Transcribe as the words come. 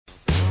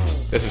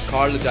This is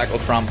Carl the Jackal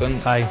Frampton.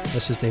 Hi,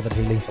 this is David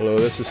Healy. Hello,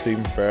 this is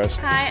Stephen Ferris.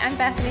 Hi, I'm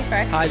Bethany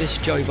Firth. Hi, this is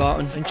Joey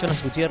Barton. And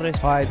Jonas Gutierrez.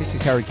 Hi, this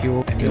is Harry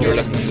Kewell. And you're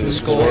listening to The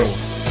Score.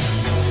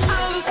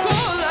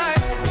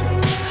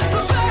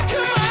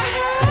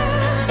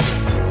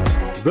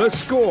 The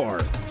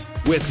Score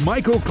with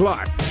Michael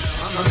Clark.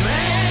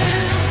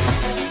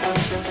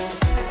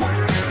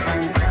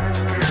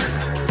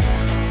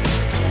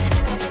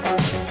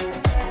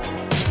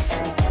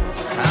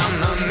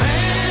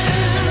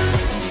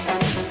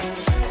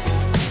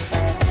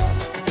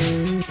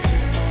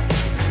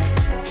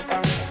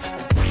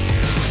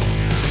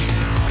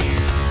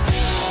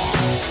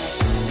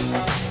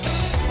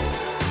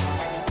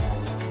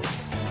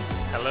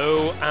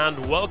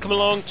 And welcome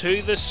along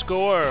to The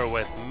Score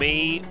with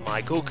me,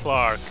 Michael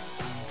Clark.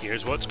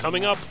 Here's what's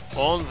coming up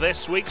on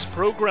this week's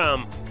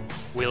programme.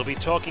 We'll be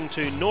talking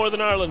to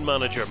Northern Ireland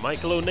manager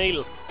Michael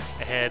O'Neill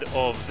ahead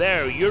of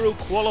their Euro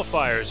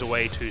Qualifiers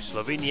away to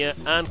Slovenia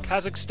and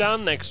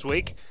Kazakhstan next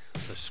week.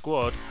 The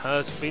squad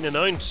has been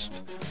announced.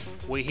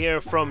 We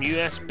hear from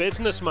US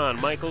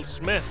businessman Michael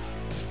Smith.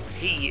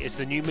 He is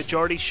the new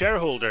majority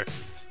shareholder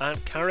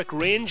at Carrick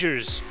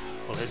Rangers.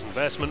 Will his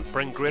investment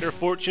bring greater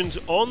fortunes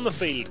on the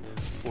field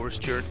for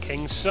Stuart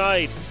King's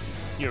side?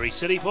 Newry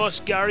City boss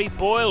Gary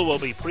Boyle will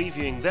be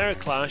previewing their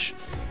clash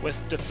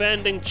with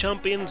defending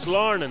champions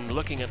Larne and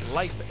looking at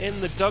life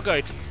in the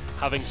dugout,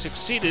 having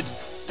succeeded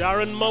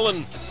Darren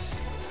Mullen.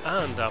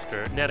 And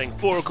after netting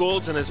 4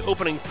 goals in his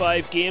opening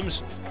 5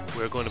 games,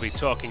 we're going to be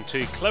talking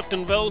to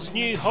Cliftonville's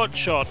new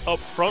hotshot up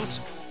front,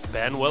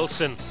 Ben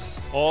Wilson.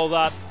 All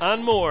that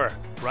and more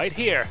right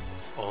here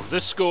on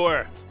The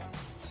Score.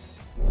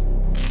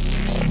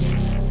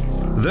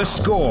 The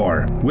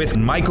Score with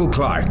Michael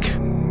Clark.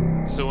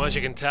 So as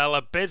you can tell,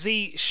 a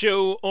busy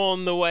show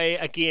on the way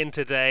again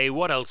today.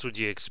 What else would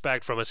you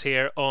expect from us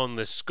here on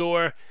The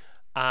Score?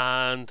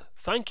 And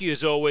thank you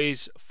as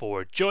always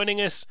for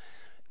joining us.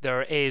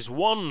 There is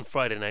one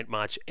Friday night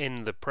match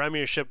in the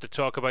Premiership to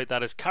talk about.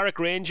 That is Carrick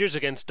Rangers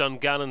against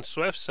Dungannon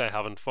Swifts. I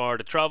haven't far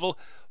to travel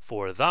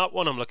for that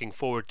one. I'm looking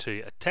forward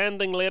to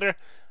attending later.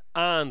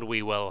 And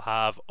we will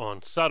have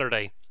on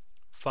Saturday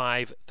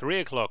 5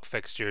 3 o'clock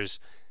fixtures.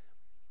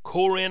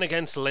 Coleraine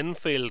against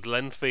Linfield.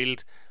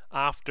 Linfield,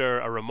 after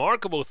a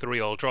remarkable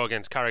 3-3 draw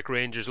against Carrick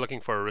Rangers, looking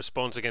for a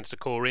response against the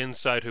Coleraine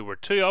side who were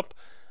 2 up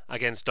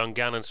against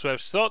Dungannon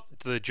Swifts,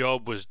 thought the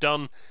job was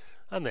done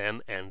and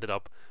then ended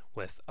up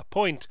with a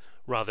point.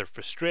 Rather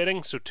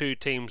frustrating. So 2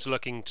 teams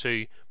looking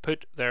to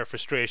put their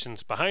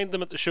frustrations behind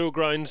them at the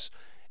showgrounds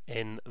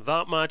in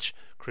that match.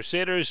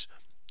 Crusaders,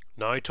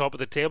 now top of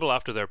the table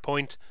after their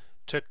point,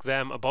 took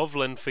them above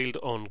Linfield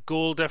on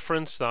goal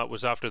difference. That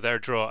was after their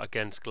draw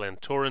against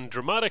Glentoran.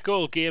 Dramatic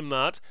old game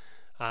that.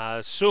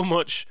 So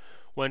much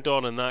went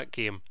on in that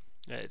game.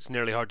 It's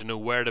nearly hard to know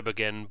where to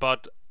begin,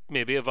 but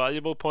maybe a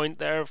valuable point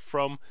there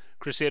from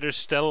Crusaders,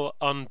 still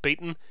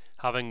unbeaten,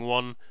 having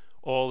won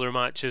all their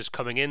matches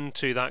coming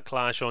into that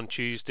clash on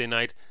Tuesday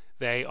night.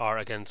 They are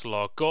against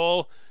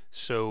Loughgall,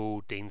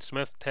 so Dean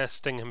Smith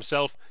testing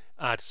himself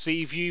at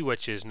Seaview,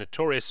 which is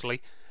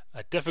notoriously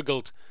a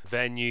difficult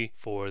venue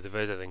for the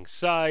visiting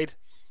side.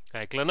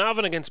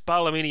 Glenavon against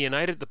Ballymena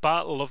United, the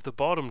battle of the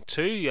bottom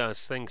 2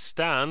 as things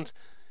stand.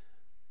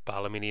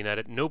 Ballymena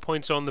United no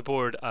points on the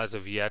board as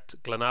of yet.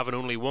 Glenavon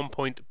only 1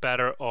 point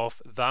better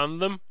off than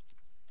them.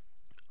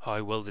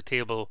 How will the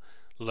table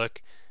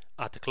look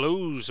at the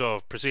close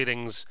of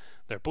proceedings?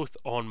 They're both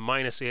on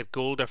 -8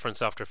 goal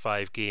difference after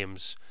 5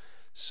 games,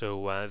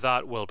 so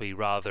that will be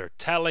rather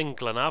telling.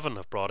 Glenavon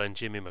have brought in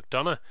Jimmy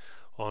McDonough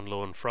on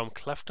loan from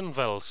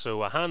Cliftonville,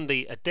 so a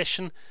handy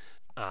addition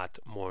at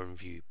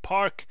Mournview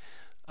Park.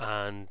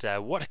 And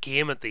what a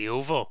game at the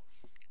Oval.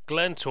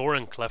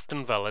 Glentoran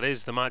Cliftonville, it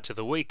is the match of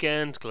the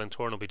weekend.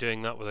 Glentoran will be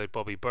doing that without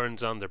Bobby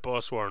Burns and their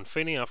boss Warren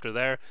Finney after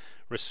their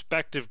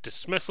respective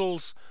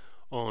dismissals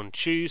on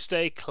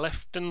Tuesday.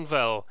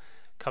 Cliftonville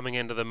coming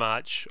into the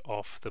match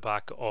off the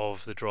back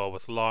of the draw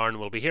with Larne.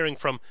 We'll be hearing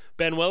from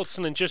Ben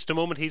Wilson in just a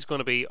moment. He's going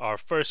to be our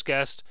first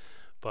guest.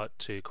 But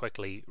to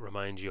quickly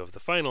remind you of the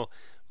final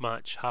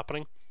match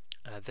happening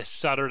this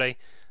Saturday,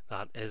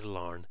 that is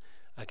Larne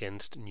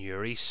against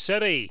Newry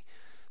City.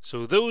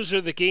 So those are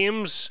the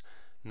games.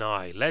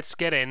 Now let's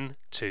get in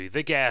to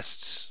the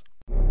guests.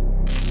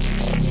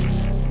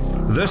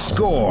 The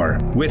Score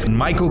with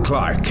Michael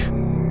Clark.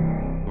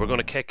 We're going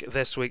to kick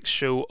this week's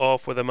show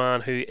off with a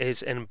man who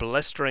is in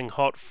blistering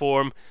hot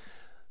form,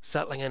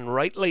 settling in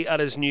rightly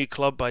at his new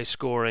club by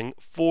scoring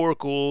 4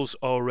 goals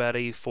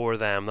already for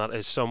them. That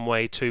is some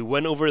way to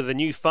win over the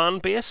new fan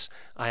base.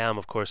 I am,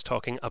 of course,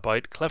 talking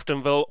about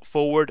Cliftonville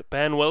forward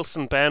Ben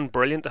Wilson. Ben,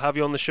 brilliant to have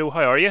you on the show.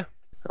 How are you?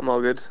 I'm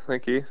all good,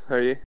 thank you. How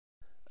are you?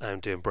 I'm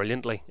doing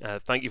brilliantly.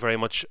 Thank you very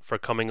much for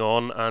coming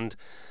on, and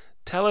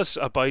tell us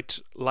about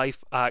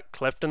life at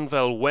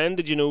Cliftonville. When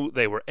did you know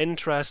they were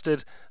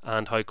interested,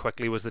 and how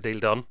quickly was the deal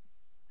done?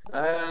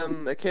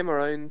 It came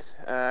around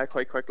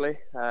quite quickly.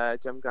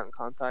 Jim got in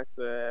contact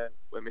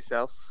with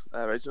myself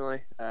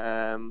originally,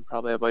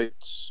 probably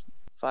about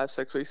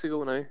 5-6 weeks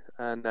ago now,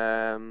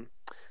 and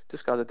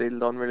just got the deal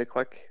done really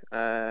quick.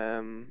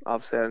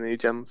 Obviously, I knew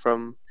Jim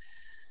from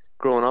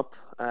growing up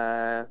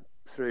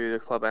through the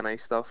club NI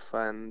stuff,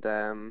 and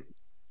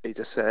he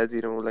just said,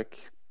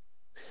 like,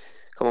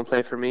 come and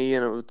play for me,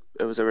 and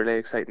it was a really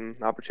exciting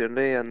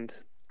opportunity, and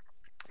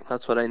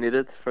that's what I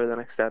needed for the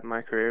next step in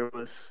my career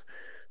was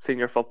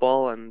senior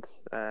football, and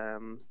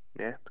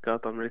got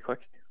it done really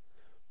quick.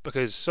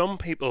 Because some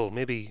people,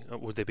 maybe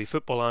would they be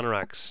football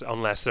anoraks,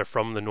 unless they're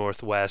from the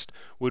northwest,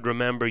 would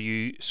remember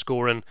you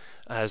scoring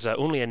as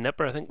only a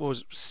nipper. I think it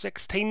was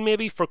 16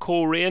 maybe for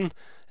Coleraine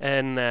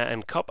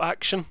in cup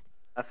action.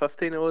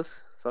 15 it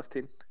was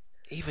 15.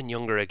 Even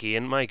younger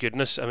again. My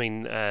goodness. I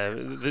mean,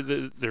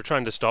 they're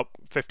trying to stop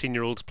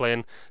 15-year-olds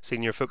playing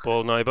senior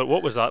football now. But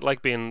what was that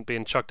like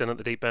being chucked in at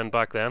the deep end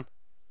back then?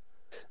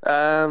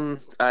 I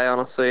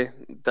honestly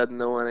didn't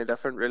know any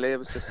different. Really, it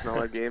was just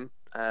another game.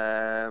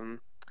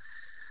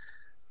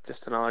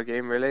 Just another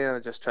game, really, and I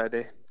just tried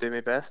to do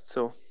my best.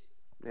 So,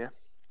 yeah.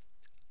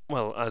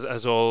 Well,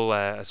 as all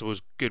I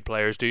suppose good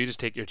players do, just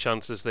take your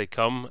chances as they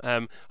come.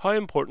 How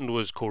important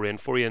was Coleraine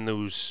for you in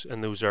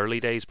those early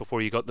days before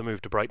you got the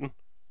move to Brighton?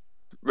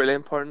 Really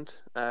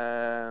important.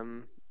 I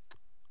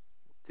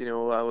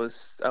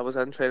was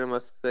in training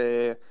with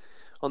the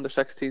under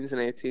 16s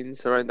and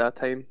 18s around that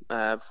time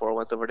before I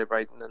went over to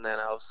Brighton, and then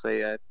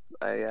obviously I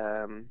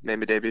made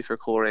my debut for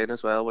Coleraine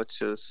as well,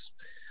 which was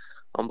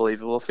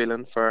unbelievable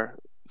feeling for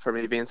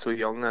me being so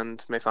young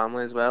and my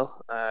family as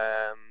well.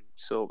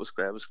 So it was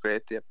great. It was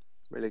great. Yeah,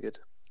 really good.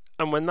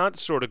 And when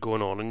that's sort of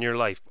going on in your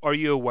life, are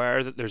you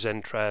aware that there's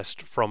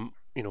interest from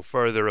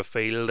further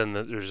afield and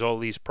that there's all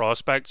these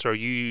prospects? Or are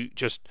you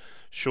just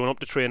showing up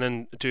to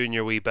training, doing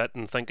your wee bit,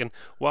 and thinking,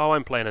 "Wow,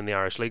 I'm playing in the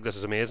Irish League. This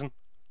is amazing"?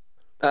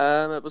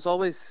 It was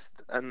always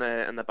in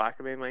the back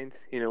of my mind.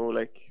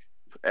 Like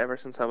ever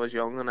since I was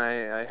young, and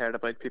I heard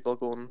about people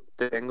going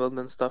to England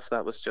and stuff.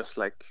 That was just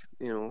like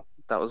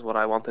that was what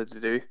I wanted to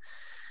do.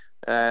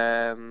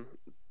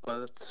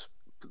 But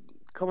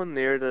coming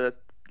near to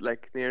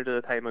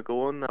the time of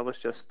going, I was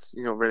just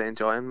really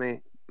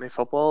enjoying my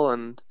football,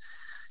 and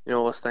I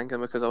was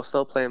thinking, because I was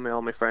still playing with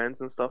all my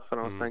friends and stuff,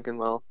 and I was thinking,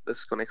 well, this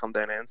is going to come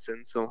to an end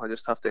soon, so I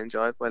just have to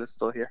enjoy it while it's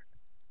still here.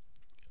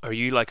 Are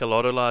you like a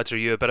lot of lads? Are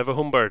you a bit of a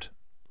homebird?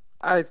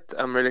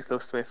 I'm really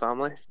close to my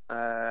family.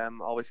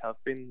 Always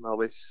have been,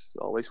 always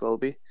will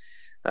be.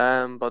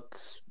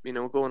 But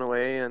going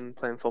away and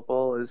playing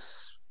football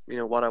is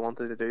what I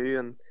wanted to do,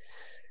 and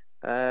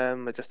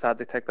I just had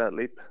to take that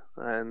leap,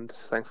 and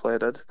thankfully I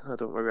did. I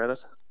don't regret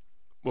it.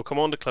 We'll come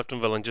on to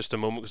Cliftonville in just a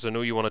moment, because I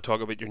know you want to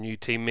talk about your new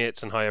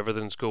teammates and how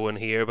everything's going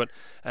here. But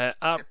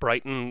at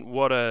Brighton,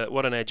 what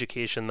an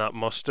education that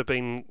must have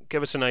been.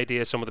 Give us an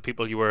idea of some of the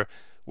people you were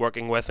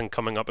working with and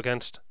coming up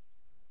against.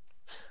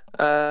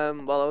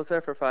 Well, I was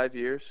there for 5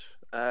 years.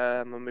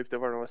 I moved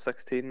over when I was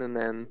 16, and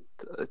then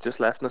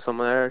just left in the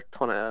summer there,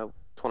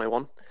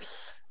 21.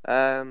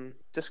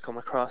 Just come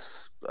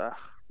across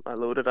a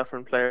load of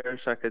different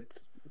players. I could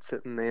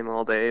sit and name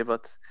all day,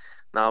 but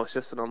now it's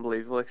just an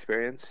unbelievable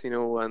experience,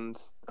 and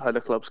how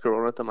the club's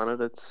growing at the minute.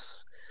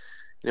 It's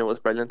it was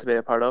brilliant to be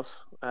a part of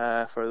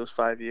for those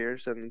 5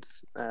 years, and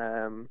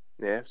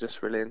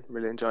just really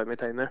enjoyed my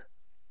time there.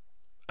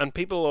 And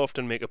people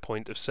often make a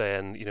point of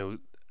saying,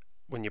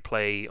 when you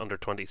play under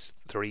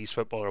 23s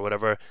football or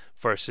whatever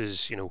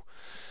versus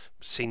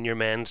senior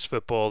men's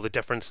football, the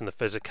difference in the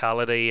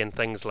physicality and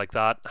things like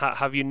that.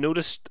 Have you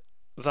noticed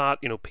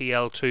that,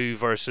 PL2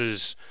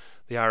 versus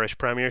the Irish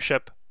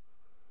Premiership?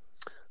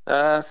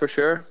 For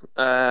sure.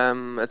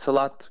 It's a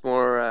lot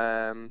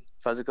more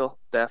physical,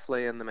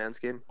 definitely, in the men's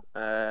game.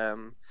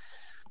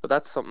 But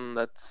that's something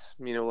that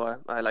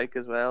I like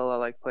as well. I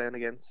like playing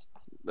against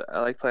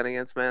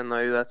men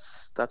now.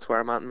 That's where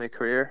I'm at in my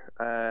career.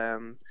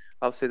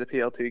 Obviously the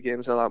PL2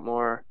 games are a lot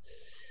more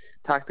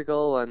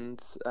tactical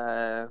and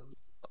a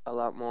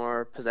lot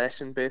more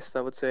possession based,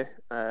 I would say.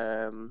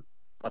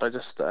 But I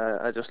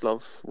just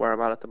love where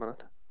I'm at the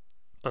minute.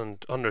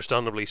 And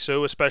understandably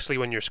so, especially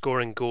when you're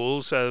scoring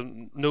goals.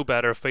 No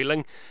better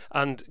feeling,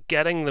 and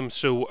getting them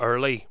so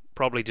early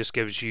probably just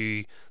gives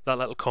you that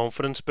little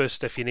confidence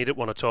boost if you need it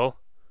one at all.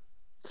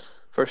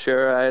 For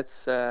sure,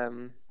 it's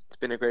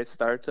been a great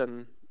start,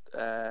 and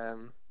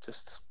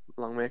just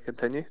long may it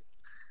continue.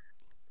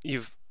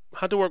 You've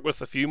had to work with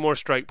a few more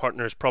strike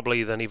partners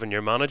probably than even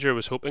your manager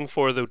was hoping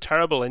for, though.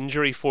 Terrible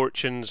injury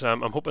fortunes.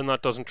 I'm hoping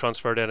that doesn't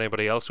transfer to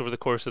anybody else over the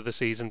course of the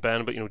season,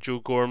 Ben. But Joe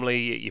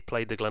Gormley, you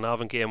played the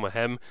Glenavon game with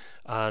him,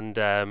 and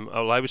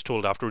I was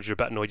told afterwards you're a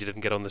bit annoyed you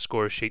didn't get on the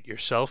score sheet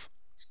yourself.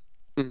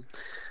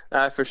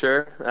 For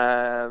sure.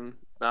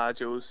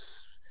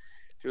 Joe's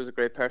a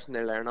great person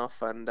to learn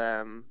off,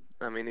 and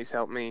he's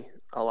helped me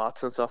a lot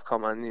since I've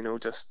come in.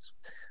 Just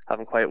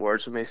having quiet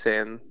words with me,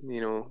 saying,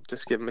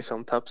 just giving me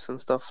some tips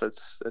and stuff.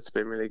 It's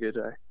been really good.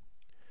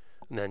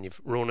 And then you've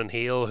Ronan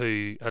Hale,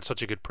 who had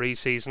such a good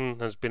pre-season,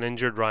 has been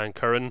injured. Ryan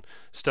Curran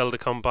still to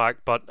come back,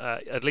 but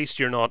at least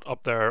you're not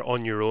up there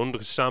on your own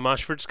because Sam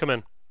Ashford's come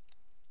in.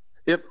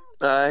 Yep,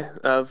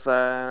 I've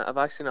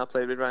actually not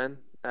played with Ryan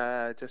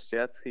just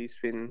yet. He's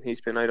been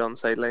out on the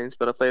sidelines,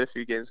 but I played a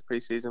few games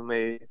pre-season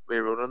with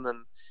Ronan,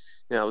 and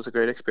it was a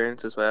great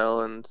experience as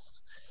well. And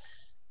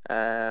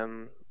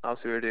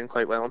obviously we were doing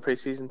quite well in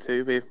pre-season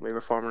too. We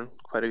were forming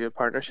quite a good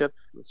partnership.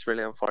 It's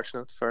really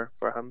unfortunate for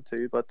him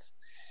too, but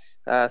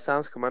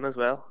Sam's come in as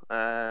well.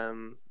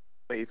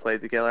 We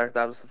played together.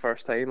 That was the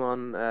first time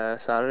on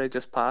Saturday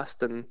just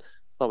passed, and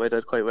thought we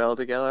did quite well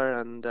together,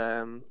 and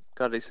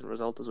got a decent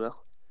result as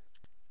well.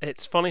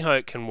 It's funny how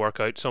it can work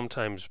out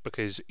sometimes,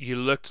 because you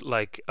looked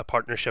like a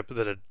partnership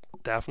that had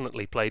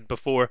definitely played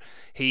before.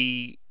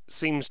 He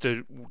seems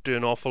to do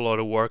an awful lot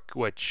of work,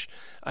 which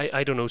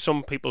I don't know,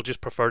 some people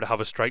just prefer to have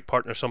a strike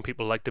partner, some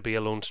people like to be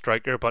a lone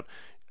striker, but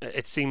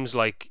it seems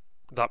like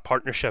that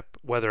partnership,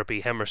 whether it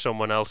be him or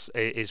someone else,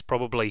 is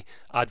probably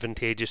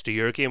advantageous to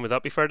your game. Would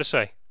that be fair to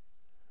say?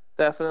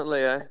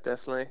 Definitely, yeah,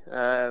 definitely.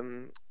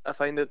 I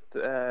find it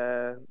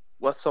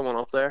with someone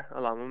up there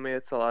along with me,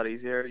 it's a lot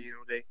easier.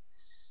 They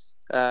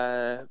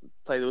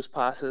play those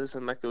passes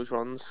and make those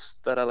runs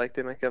that I like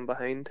to make in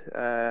behind.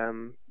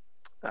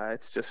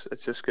 It's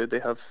just good to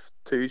have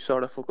two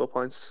sort of focal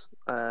points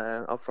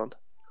up front.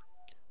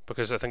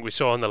 Because I think we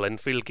saw in the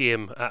Linfield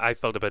game, I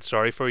felt a bit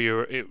sorry for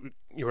you.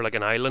 You were like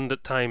an island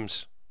at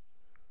times.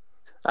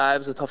 It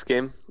was a tough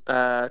game.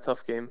 But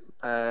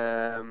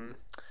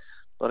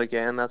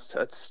again,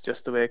 that's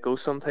just the way it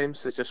goes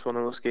sometimes. It's just one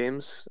of those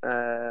games.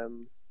 But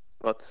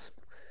it's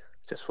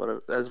just what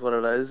it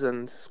is,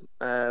 and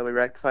we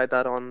rectified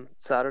that on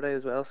Saturday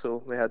as well.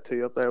 So we had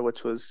two up there,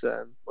 which was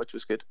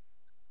good.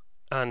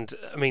 And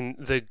I mean,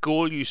 the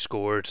goal you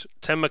scored,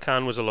 Tim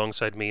McCann was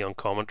alongside me on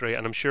commentary,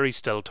 and I'm sure he's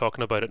still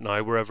talking about it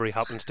now wherever he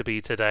happens to be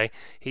today.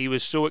 He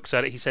was so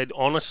excited. He said,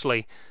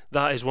 honestly,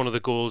 that is one of the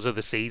goals of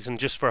the season,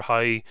 just for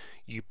how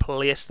you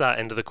placed that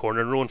into the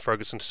corner. And Rowan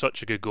Ferguson's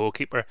such a good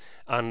goalkeeper,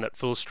 and at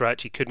full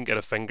stretch he couldn't get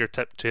a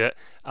fingertip to it,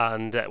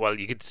 and well,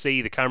 you could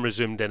see the camera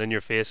zoomed in on your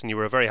face, and you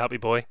were a very happy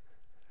boy.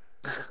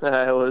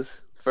 I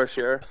was, for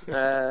sure.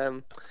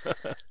 I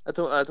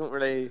don't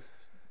really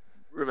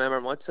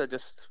remember much.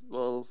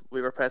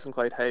 We were pressing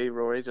quite high.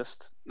 Rory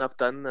just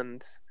napped in,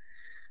 and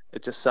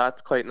it just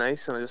sat quite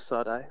nice, and I just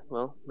thought,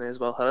 may as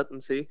well hit it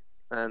and see,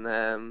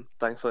 and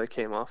thankfully it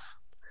came off.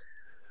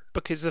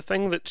 Because the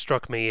thing that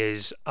struck me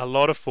is a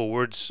lot of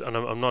forwards, and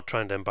I'm not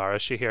trying to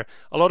embarrass you here,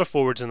 a lot of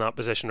forwards in that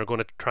position are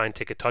going to try and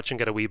take a touch and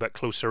get a wee bit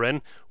closer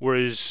in,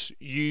 whereas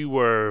you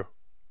were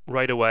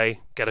right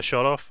away get a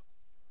shot off.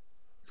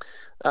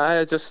 I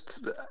had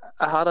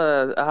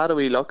a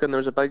wee look, and there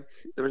was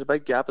a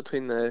big gap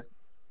between the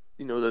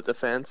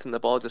defence, and the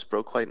ball just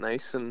broke quite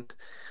nice, and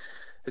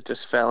it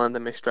just fell into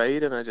my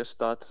stride, and I just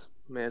thought,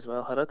 may as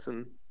well hit it,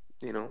 and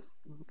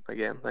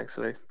again,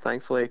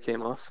 thankfully it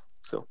came off.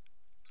 So.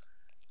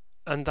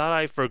 And that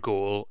eye for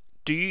goal,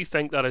 do you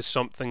think that is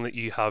something that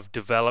you have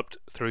developed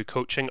through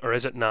coaching, or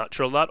is it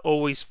natural? That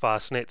always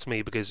fascinates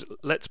me, because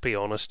let's be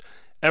honest,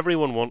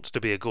 everyone wants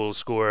to be a goal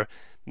scorer.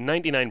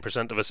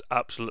 99% of us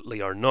absolutely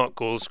are not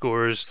goal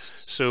scorers.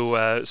 So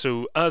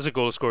as a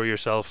goal scorer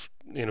yourself,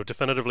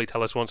 definitively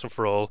tell us once and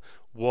for all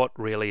what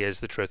really is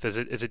the truth. Is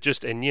it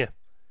just in you?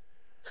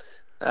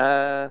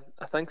 I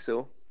think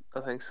so.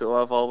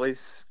 I've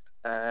always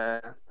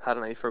had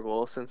an eye for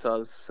goal since I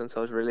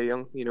was really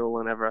young.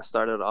 Whenever I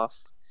started off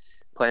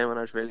playing when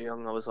I was really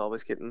young, I was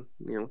always getting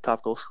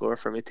top goal scorer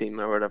for my team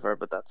or whatever.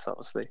 But that's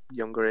obviously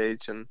younger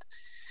age, and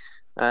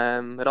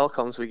it all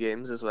comes with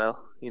games as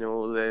well.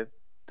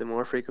 The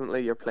more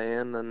frequently you're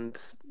playing and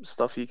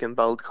stuff, you can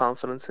build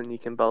confidence, and you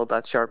can build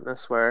that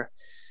sharpness where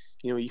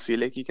you feel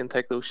like you can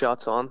take those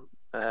shots on,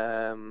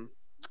 and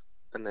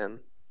then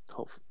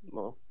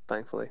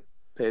thankfully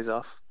pays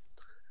off.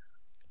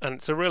 And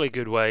it's a really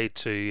good way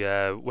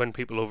to win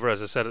people over,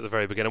 as I said at the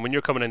very beginning. When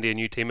you're coming into a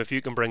new team, if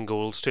you can bring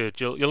goals to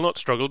it, you'll not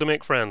struggle to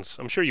make friends.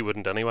 I'm sure you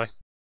wouldn't anyway.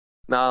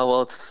 No,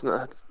 well,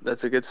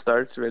 that's a good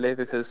start really,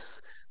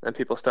 because then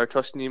people start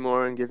trusting you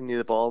more and giving you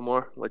the ball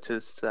more, which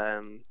is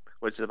a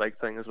big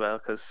thing as well,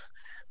 because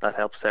that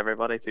helps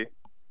everybody too.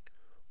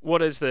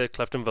 What is the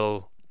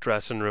Cliftonville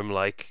dressing room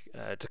like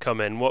to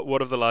come in?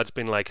 What have the lads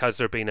been like? Has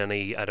there been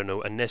any,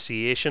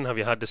 initiation? Have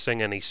you had to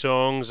sing any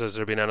songs? Has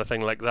there been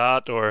anything like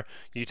that? Or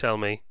you tell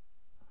me.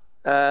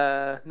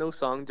 No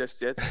song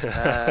just yet.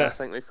 I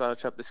think we've got a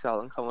trip to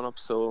Scotland coming up,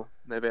 so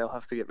maybe I'll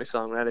have to get my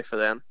song ready for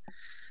then.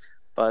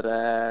 But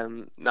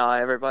no,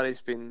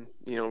 everybody's been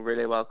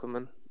really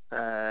welcoming.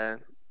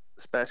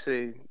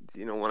 Especially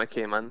when I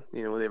came in,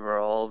 they were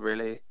all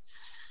really,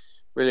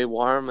 really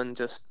warm, and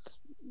just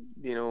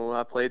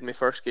I played my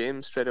first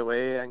game straight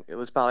away, and it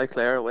was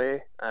Ballyclare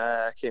away.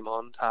 I came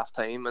on half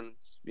time, and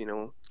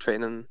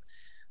training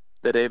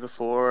the day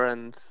before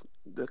and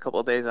the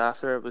couple of days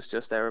after, it was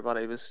just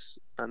everybody was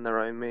in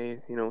around me,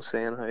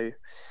 saying how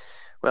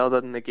well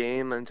done in the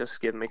game, and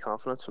just giving me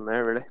confidence from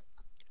there really.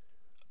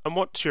 And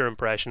what's your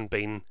impression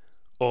been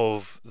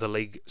of the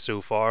league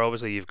so far?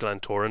 Obviously you've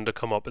Glentoran to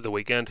come up at the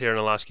weekend here, and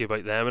I'll ask you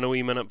about them in a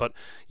wee minute, but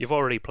you've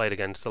already played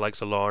against the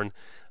likes of Larne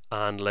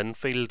and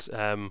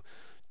Linfield.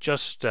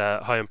 Just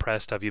how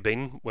impressed have you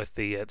been with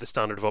the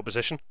standard of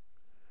opposition?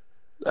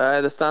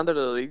 The standard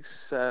of the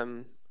league's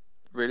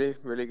really,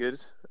 really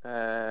good.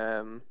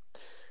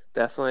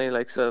 Definitely,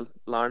 like so,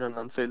 Larne and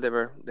Anfield, they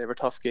were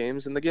tough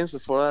games, and the games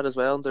before that as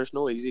well. There's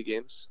no easy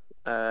games.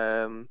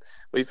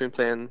 We've been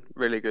playing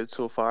really good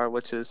so far,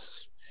 which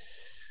is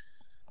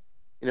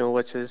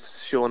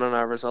showing in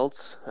our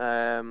results.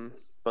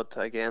 But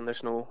again,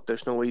 there's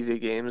no easy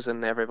games,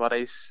 and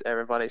everybody's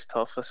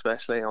tough,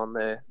 especially on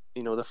the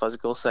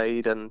physical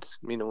side, and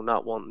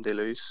not wanting to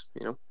lose.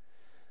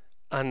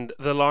 And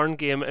the Larne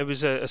game, it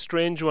was a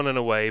strange one in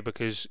a way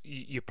because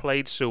you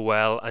played so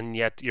well, and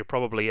yet you're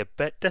probably a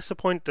bit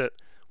disappointed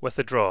with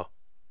the draw.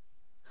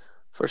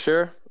 For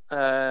sure,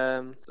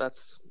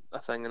 that's a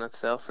thing in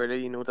itself.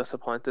 Really,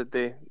 disappointed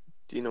they,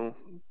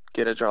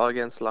 get a draw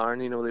against Larne.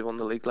 They won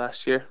the league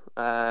last year.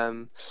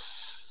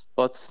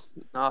 But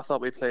no, I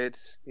thought we played,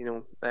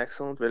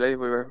 excellent. Really,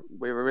 we were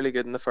really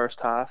good in the first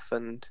half,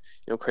 and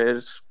created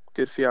a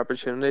good few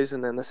opportunities.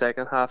 And then the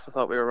second half, I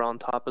thought we were on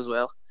top as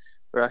well.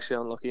 We were actually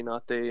unlucky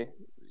not to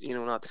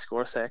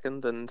score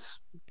second, and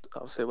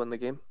obviously win the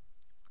game.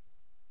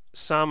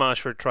 Sam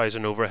Ashford tries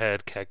an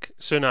overhead kick.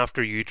 Soon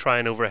after you try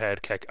an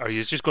overhead kick, are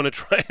you just going to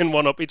try and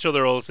one up each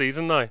other all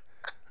season now?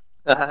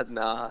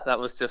 Nah, that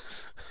was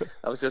just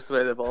the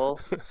way the ball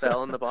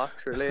fell in the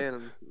box, really,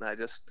 and I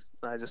just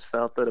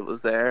felt that it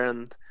was there,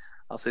 and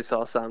obviously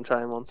saw Sam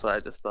trying one, so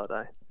I just thought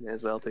I may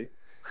as well too.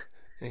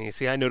 And you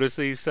see, I notice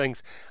these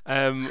things.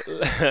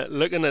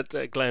 Looking at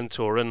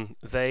Glentoran,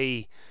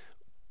 they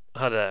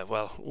had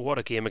what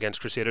a game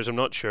against Crusaders. I'm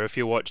not sure if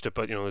you watched it,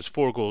 but there's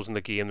 4 goals in the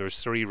game. There's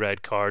 3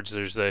 red cards.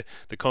 There's the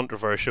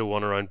controversial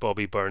one around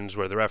Bobby Burns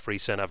where the referee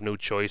said I've no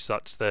choice.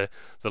 That's the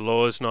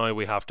laws now.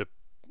 We have to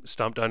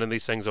stamp down on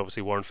these things.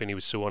 Obviously Warren Finney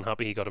was so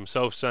unhappy he got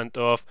himself sent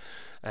off,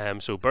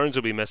 so Burns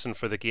will be missing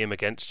for the game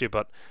against you,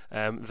 but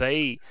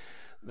they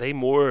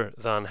more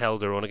than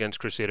held their own against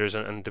Crusaders,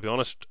 and to be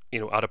honest,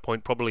 at a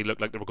point probably looked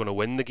like they were going to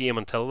win the game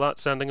until that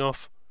sending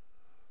off.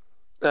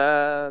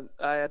 I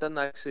didn't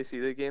actually see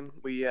the game.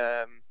 We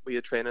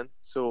had training,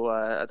 so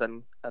I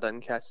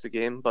didn't catch the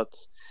game. But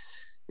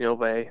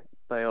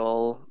by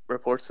all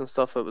reports and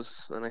stuff, it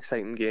was an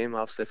exciting game.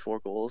 Obviously, 4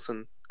 goals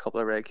and a couple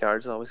of red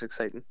cards, always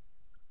exciting.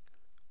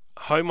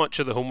 How much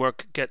of the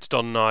homework gets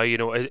done now?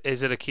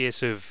 Is it a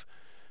case of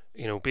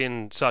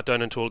being sat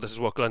down and told this is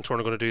what Glentoran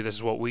are going to do, this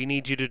is what we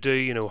need you to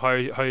do?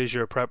 How is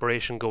your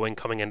preparation going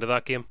coming into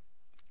that game?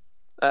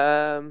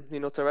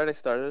 It's already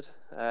started.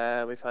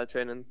 We've had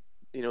training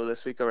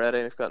this week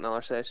already. We've got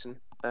another session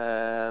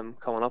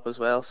coming up as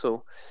well,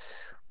 so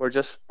we're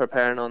just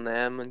preparing on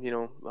them,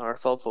 and our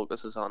full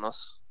focus is on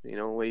us.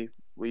 We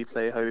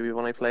play how we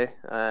want to play.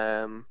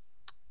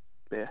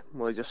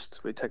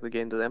 We take the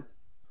game to them.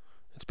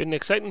 It's been an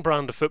exciting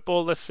brand of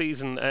football this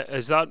season.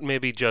 Is that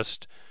maybe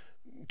just,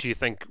 do you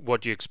think,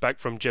 what you expect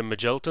from Jim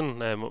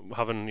Magilton,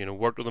 having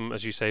worked with him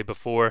as you say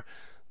before?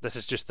 This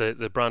is just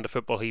the brand of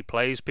football he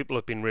plays. People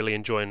have been really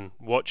enjoying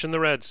watching the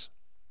Reds.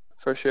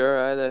 For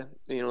sure,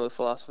 the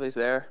philosophy's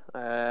there.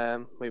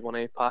 We want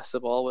to pass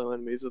the ball, we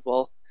want to move the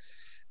ball,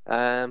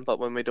 but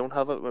when we don't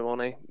have it, we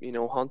want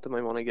to hunt and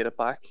we want to get it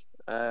back.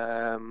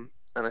 And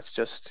it's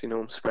just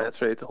spread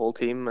throughout the whole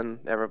team,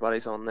 and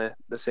everybody's on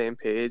the same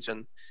page,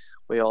 and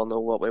we all know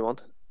what we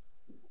want.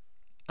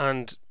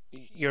 And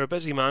you're a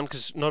busy man,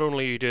 because not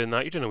only are you doing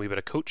that, you're doing a wee bit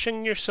of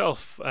coaching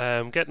yourself,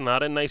 getting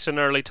that in nice and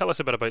early. Tell us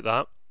a bit about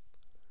that.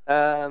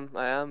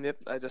 I am, yep.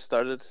 I just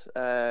started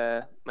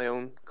my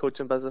own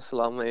coaching business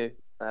along with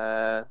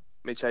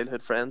my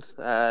childhood friend,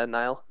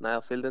 Niall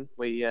Fielden.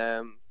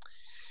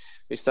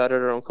 We started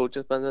our own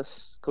coaching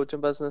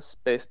business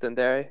based in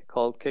Derry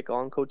called Kick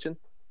On Coaching.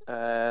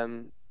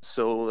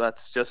 So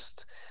that's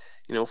just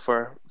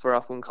for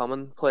up and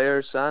coming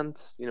players, and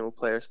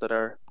players that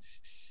are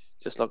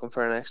just looking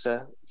for an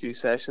extra few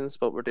sessions,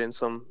 but we're doing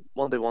some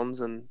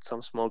 1-to-1s and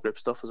some small group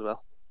stuff as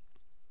well.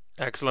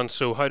 Excellent.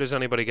 So how does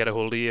anybody get a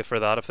hold of you for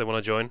that if they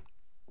want to join?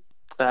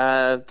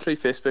 Through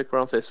Facebook. We're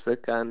on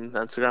Facebook and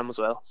Instagram as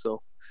well,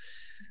 so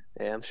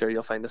I'm sure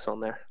you'll find us on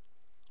there.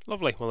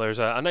 Lovely. Well, there's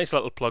a nice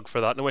little plug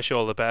for that, and I wish you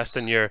all the best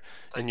in your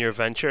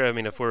venture. I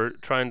mean, if we're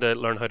trying to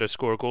learn how to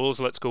score goals,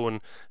 let's go and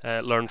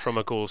learn from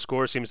a goal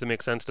scorer. Seems to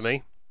make sense to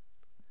me.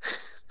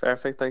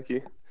 Perfect, thank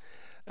you.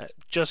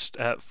 Just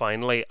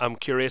finally, I'm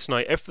curious now,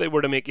 if they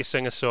were to make you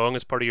sing a song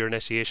as part of your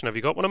initiation, have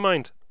you got one in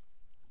mind?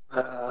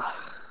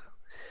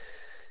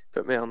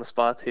 Put me on the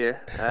spot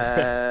here.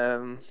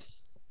 I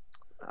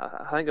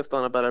think I've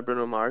done a bit of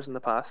Bruno Mars in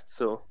the past,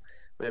 so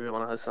maybe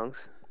one of his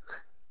songs.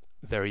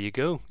 There you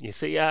go. You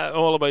see,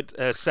 all about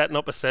setting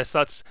up assists.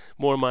 That's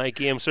more my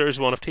game, sir.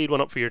 I've teed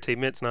one up for your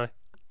teammates now.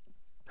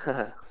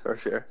 For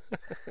sure.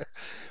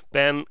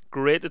 Ben,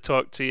 great to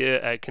talk to you.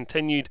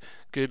 Continued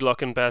good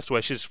luck and best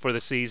wishes for the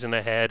season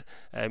ahead.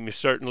 You've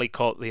certainly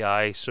caught the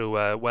eye,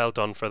 so well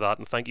done for that,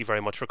 and thank you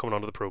very much for coming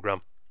onto the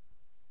programme.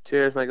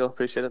 Cheers, Michael.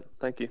 Appreciate it.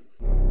 Thank you.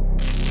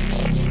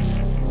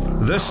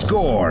 The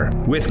Score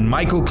with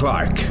Michael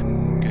Clark.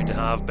 Good to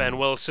have Ben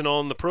Wilson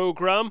on the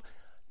programme.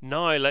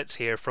 Now let's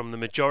hear from the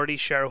majority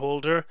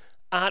shareholder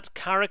at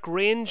Carrick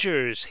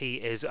Rangers. He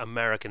is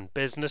American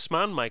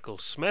businessman Michael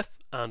Smith,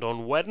 and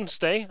on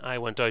Wednesday I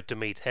went out to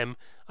meet him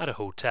at a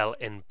hotel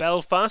in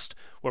Belfast,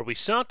 where we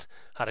sat,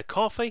 had a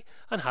coffee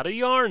and had a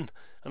yarn,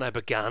 and I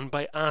began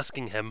by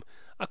asking him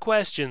a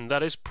question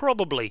that is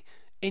probably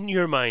in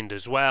your mind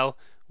as well.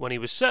 When he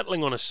was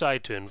settling on a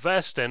side to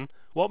invest in,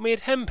 what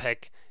made him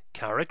pick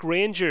Carrick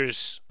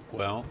Rangers?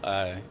 Well,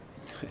 I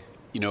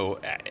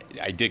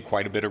did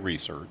quite a bit of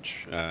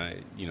research.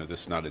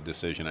 This is not a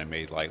decision I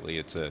made lightly.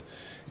 It's a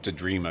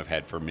dream I've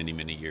had for many,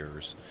 many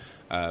years.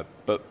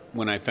 But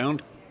when I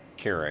found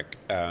Carrick,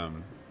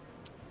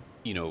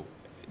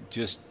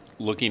 just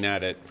looking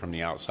at it from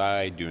the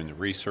outside, doing the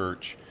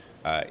research,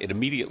 it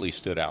immediately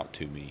stood out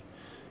to me.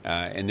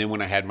 And then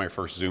when I had my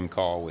first Zoom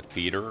call with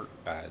Peter,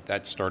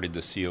 that started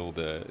to seal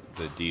the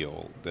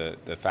deal.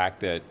 The fact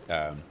that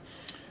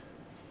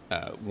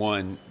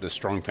one, the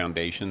strong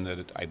foundation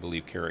that I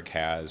believe Carrick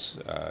has,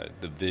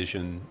 the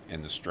vision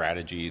and the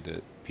strategy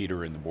that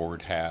Peter and the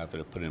board have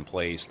put in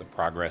place, the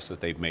progress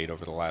that they've made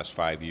over the last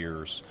 5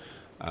 years,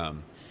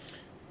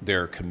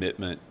 their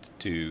commitment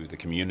to the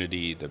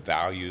community, the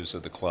values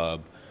of the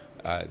club.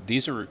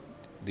 These are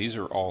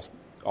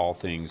all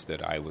things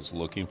that I was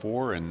looking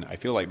for, and I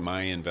feel like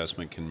my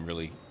investment can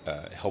really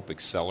help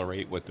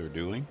accelerate what they're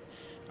doing.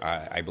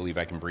 I believe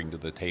I can bring to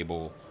the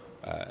table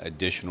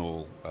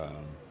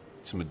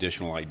some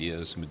additional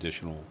ideas, some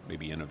additional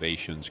maybe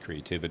innovations,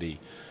 creativity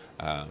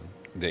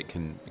that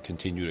can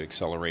continue to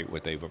accelerate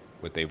what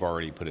they've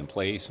already put in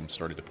place and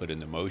started to put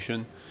into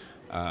motion.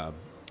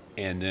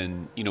 And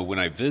then when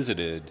I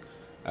visited,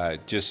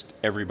 just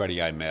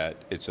everybody I met,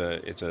 it's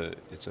a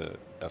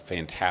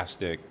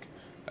fantastic,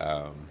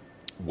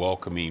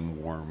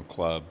 welcoming, warm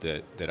club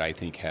that I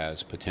think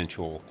has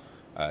potential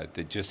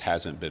that just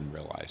hasn't been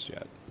realized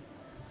yet.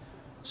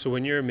 So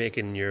when you're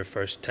making your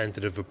first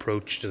tentative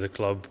approach to the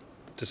club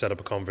to set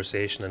up a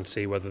conversation and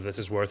see whether this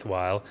is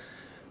worthwhile,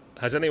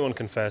 has anyone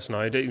confessed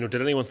now?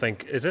 Did anyone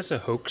think, is this a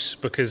hoax?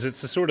 Because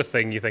it's the sort of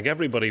thing you think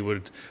everybody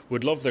would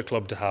love their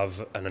club to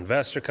have an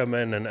investor come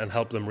in and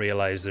help them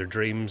realize their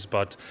dreams.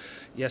 But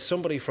yes,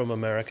 somebody from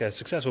America, a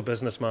successful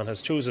businessman,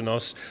 has chosen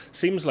us.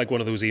 Seems like one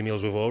of those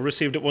emails we've all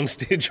received at one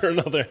stage or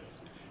another.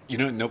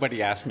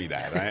 Nobody asked me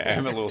that. I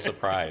am a little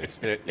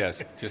surprised.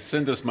 Yes, just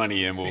send us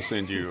money and we'll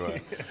send you.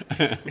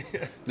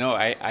 No,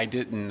 I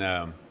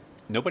didn't.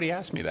 Nobody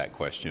asked me that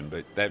question,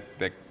 but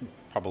that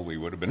probably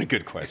would have been a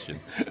good question.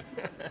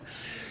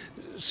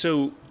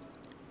 So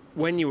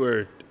when you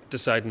were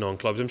deciding on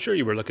clubs, I'm sure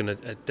you were looking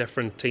at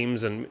different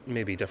teams and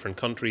maybe different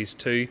countries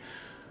too.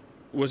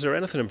 Was there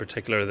anything in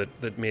particular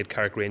that made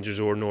Carrick Rangers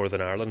or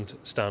Northern Ireland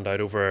stand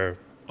out over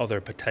other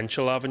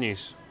potential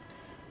avenues?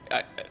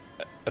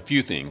 A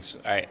few things.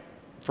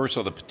 First of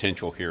all, the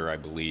potential here, I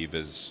believe,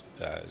 is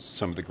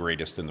some of the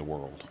greatest in the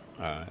world.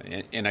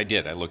 And I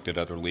did. I looked at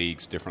other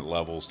leagues, different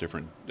levels,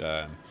 different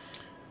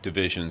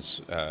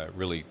divisions,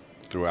 really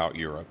throughout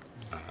Europe,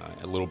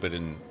 a little bit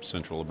in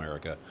Central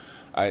America.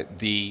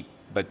 The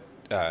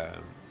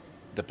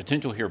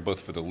potential here, both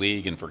for the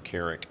league and for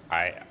Carrick,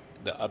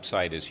 the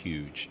upside is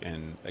huge.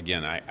 And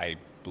again, I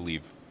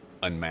believe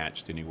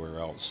unmatched anywhere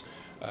else.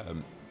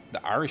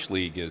 The Irish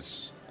League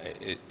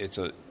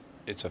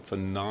it's a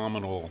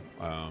phenomenal.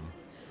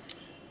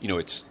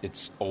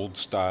 It's old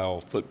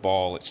style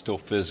football. It's still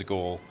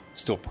physical,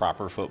 still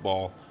proper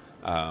football.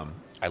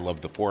 I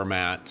love the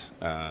format,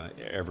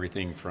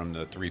 everything from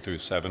the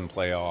 3-7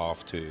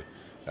 playoff to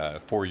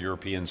 4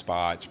 European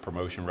spots,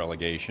 promotion,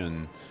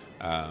 relegation.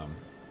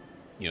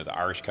 The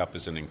Irish Cup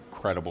is an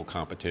incredible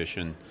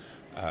competition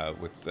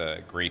with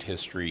great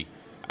history.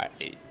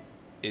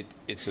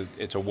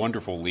 It's a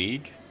wonderful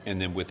league, and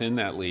then within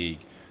that league,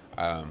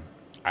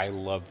 I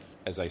love,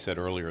 as I said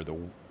earlier,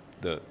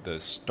 the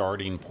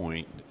starting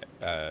point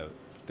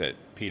that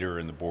Peter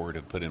and the board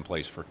have put in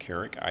place for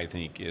Carrick, I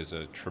think, is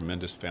a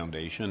tremendous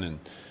foundation. And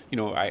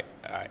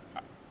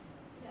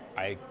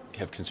I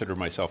have considered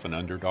myself an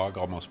underdog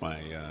almost my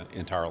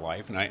entire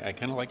life, and I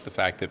kind of like the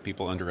fact that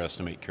people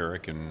underestimate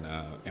Carrick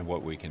and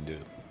what we can do.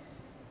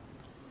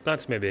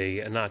 That's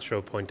maybe a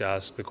natural point to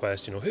ask the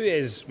question, who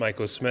is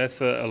Michael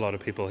Smith? A lot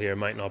of people here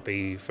might not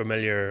be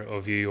familiar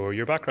of you or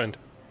your background.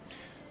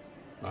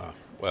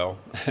 Well,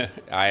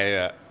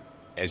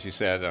 as you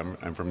said,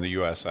 I'm from the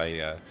U.S.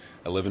 I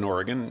live in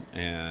Oregon,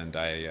 and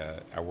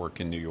I work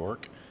in New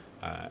York.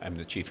 I'm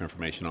the Chief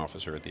Information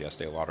Officer at the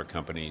Estee Lauder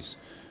Companies.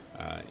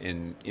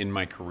 In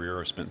my career,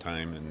 I've spent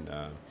time in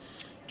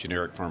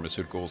generic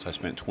pharmaceuticals. I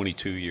spent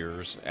 22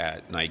 years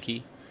at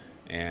Nike,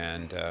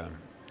 and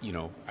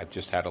I've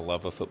just had a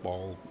love of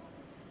football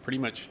pretty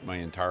much my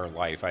entire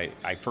life.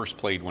 I first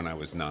played when I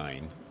was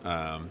 9,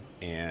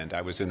 and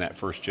I was in that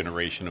first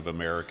generation of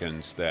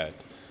Americans that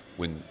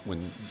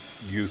when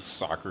youth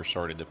soccer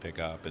started to pick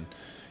up. And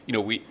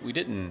we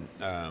didn't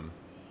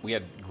we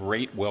had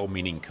great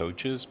well-meaning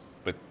coaches,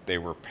 but they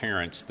were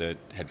parents that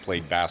had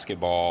played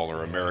basketball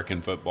or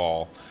American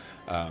football,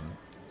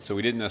 so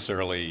we didn't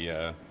necessarily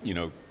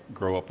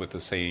grow up with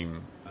the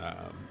same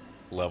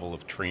level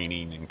of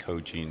training and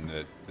coaching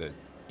that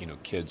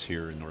kids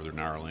here in Northern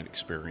Ireland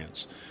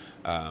experience.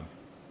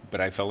 But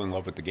I fell in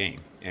love with the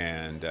game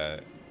and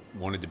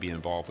wanted to be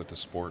involved with the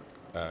sport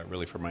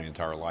really for my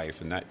entire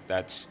life. And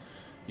that's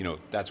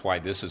why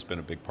this has been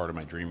a big part of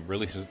my dream.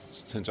 Really,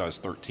 since I was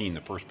 13,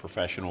 the first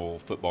professional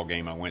football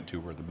game I went to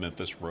were the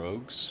Memphis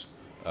Rogues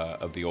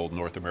of the old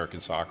North American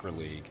Soccer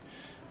League.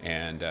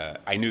 And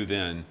I knew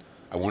then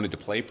I wanted to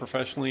play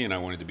professionally, and I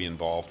wanted to be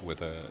involved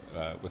with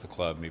a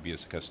club, maybe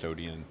as a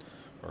custodian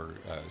or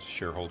a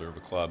shareholder of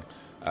a club.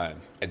 I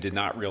did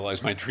not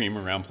realize my dream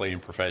around playing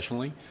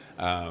professionally,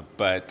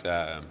 but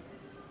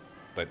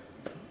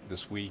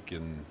this week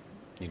and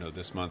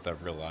this month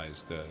I've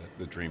realized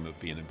the dream of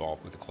being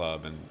involved with the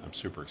club, and I'm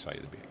super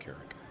excited to be at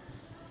Carrick.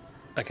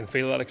 I can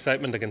feel that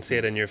excitement. I can see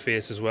it in your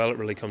face as well. It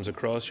really comes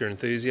across, your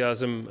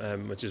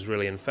enthusiasm, which is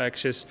really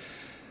infectious.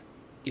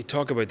 You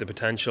talk about the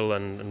potential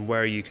and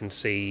where you can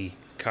see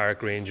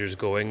Carrick Rangers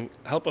going.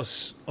 Help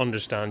us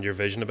understand your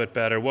vision a bit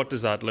better. What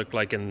does that look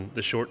like in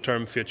the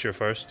short-term future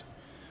first?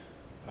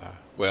 I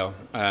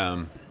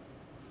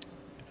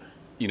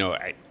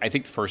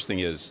think the first thing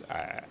is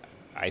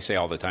I say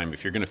all the time,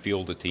 if you're going to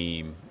field a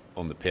team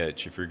on the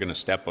pitch, if you're going to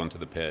step onto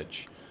the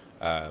pitch,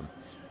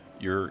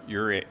 your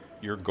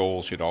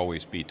goal should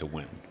always be to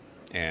win.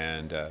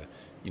 And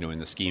in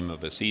the scheme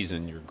of a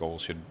season,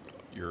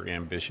 your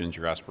ambitions,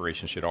 your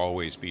aspirations should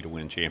always be to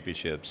win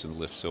championships and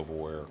lift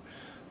silverware.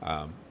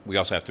 We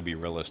also have to be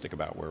realistic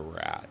about where we're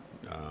at.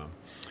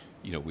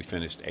 We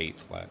finished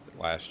 8th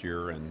last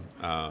year, and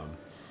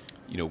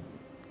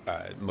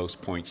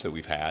most points that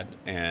we've had.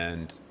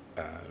 And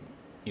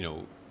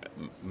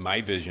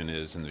my vision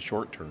is in the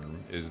short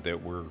term is that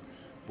we're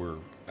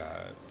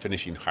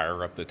finishing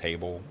higher up the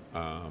table,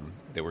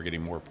 that we're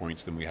getting more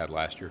points than we had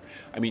last year.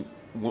 I mean,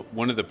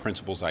 one of the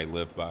principles I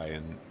live by,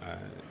 and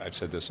I've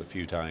said this a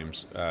few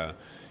times,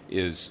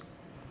 is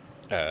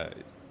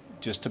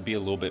just to be a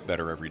little bit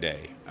better every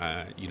day.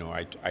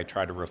 I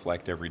try to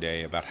reflect every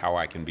day about how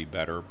I can be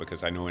better,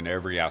 because I know in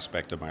every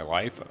aspect of my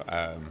life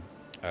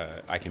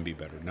I can be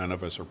better. None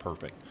of us are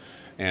perfect.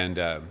 And,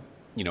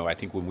 I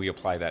think when we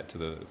apply that to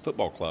the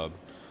football club,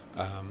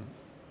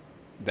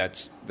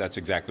 that's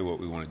exactly what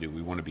we want to do.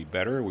 We want to be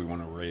better. We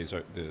want to raise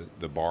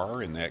the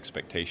bar and the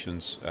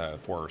expectations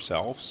for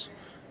ourselves,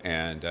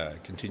 and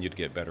continue to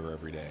get better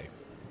every day.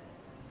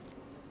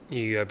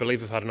 You, I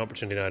believe, have had an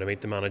opportunity now to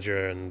meet the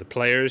manager and the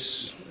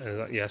players.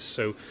 Yes,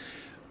 so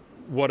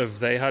what have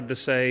they had to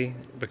say?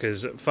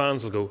 Because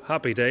fans will go,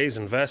 happy days,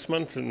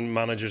 investment, and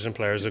managers and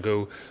players will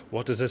go,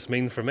 what does this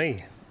mean for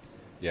me?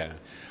 Yeah,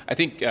 I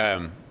think,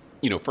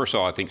 first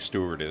of all, I think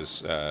Stuart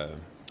is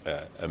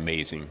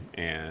amazing,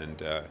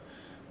 and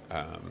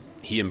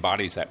he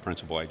embodies that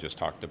principle I just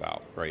talked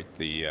about, right?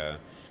 The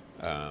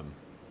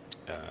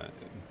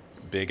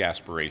big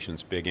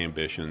aspirations, big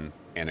ambition,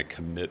 and a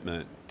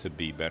commitment to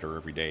be better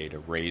every day, to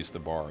raise the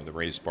bar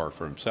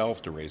for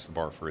himself, to raise the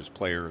bar for his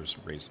players,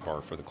 raise the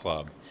bar for the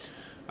club.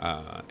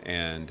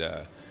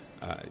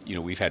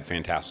 We've had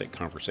fantastic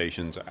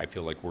conversations. I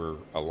feel like we're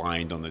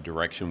aligned on the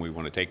direction we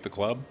want to take the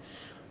club,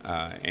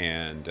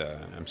 and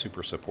I'm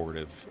super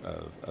supportive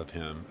of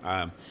him.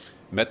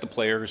 Met the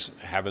players,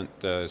 haven't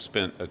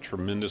spent a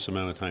tremendous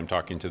amount of time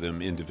talking to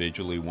them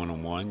individually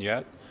one-on-one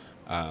yet,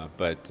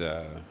 but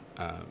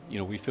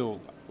we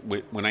feel,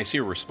 when I see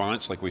a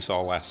response like we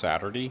saw last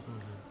Saturday,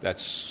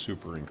 that's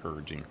super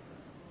encouraging.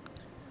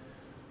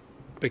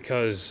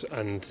 Because,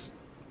 and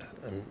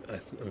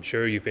I'm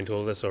sure you've been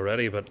told this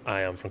already, but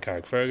I am from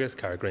Carrickfergus.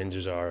 Carrick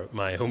Rangers are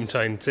my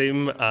hometown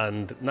team,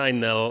 and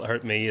 9-0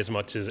 hurt me as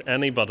much as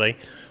anybody.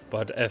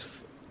 But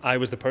if I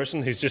was the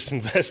person who's just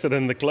invested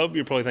in the club,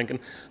 you're probably thinking,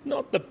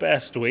 not the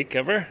best week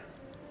ever.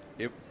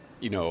 It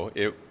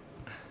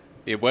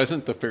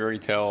wasn't the fairy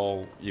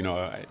tale,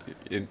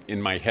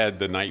 in my head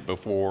the night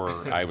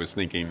before. I was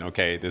thinking,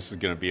 okay, this is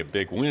going to be a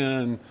big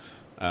win.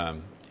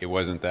 It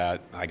wasn't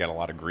that. I got a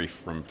lot of grief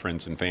from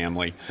friends and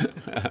family.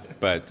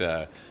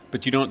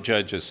 But you don't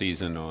judge a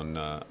season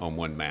on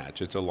one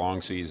match. It's a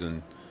long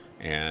season,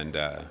 and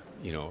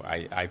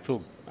I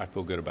feel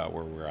good about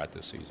where we're at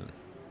this season.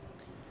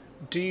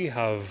 Do you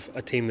have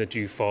a team that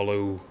you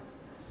follow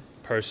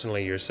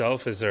personally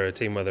yourself? Is there a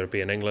team, whether it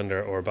be in England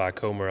or back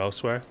home or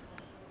elsewhere?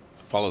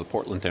 Follow the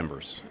Portland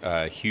Timbers.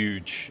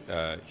 Huge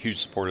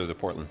supporter of the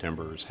Portland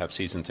Timbers. Have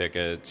season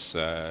tickets.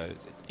 I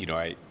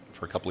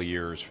for a couple of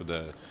years for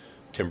the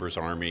Timbers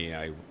Army,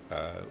 I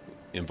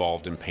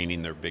involved in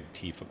painting their big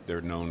tifo.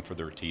 They're known for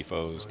their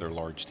tifos, their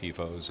large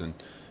tifos and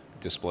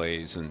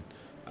displays. And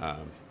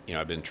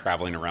I've been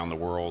traveling around the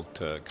world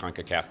to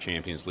CONCACAF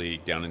Champions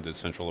League down into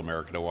Central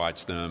America to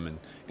watch them,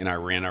 and I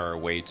ran our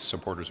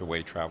supporters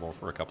away travel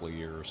for a couple of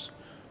years.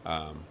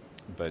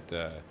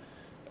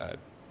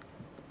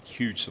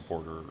 Huge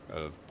supporter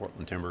of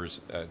Portland Timbers.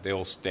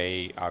 They'll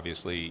stay,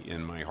 obviously,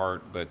 in my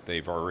heart, but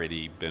they've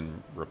already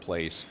been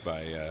replaced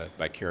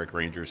by Carrick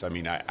Rangers. I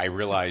mean, I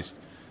realized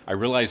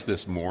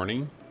this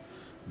morning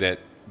that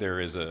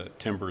there is a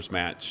Timbers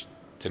match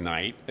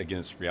tonight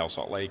against Real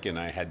Salt Lake, and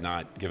I had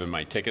not given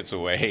my tickets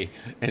away,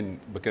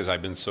 and because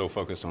I've been so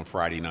focused on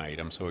Friday night,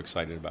 I'm so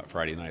excited about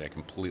Friday night, I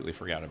completely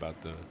forgot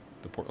about the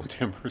Portland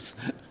Timbers.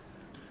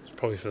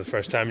 Probably for the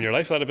first time in your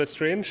life. That a bit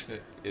strange?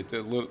 It's a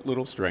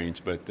little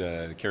strange, but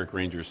the Carrick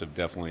Rangers have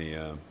definitely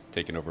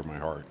taken over my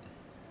heart.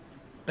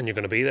 And you're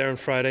going to be there on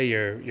Friday.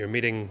 You're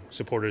meeting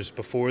supporters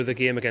before the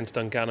game against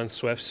Dungannon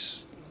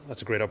Swifts.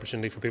 That's a great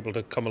opportunity for people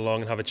to come along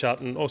and have a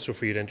chat, and also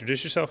for you to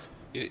introduce yourself.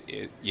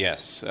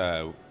 Yes.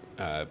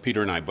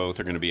 Peter and I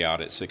both are going to be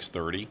out at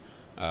 6:30.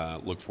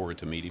 Look forward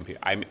to meeting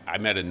people. I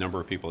met a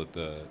number of people at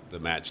the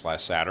match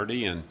last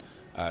Saturday, and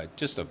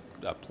just a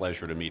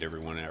pleasure to meet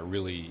everyone.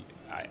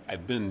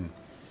 I've been.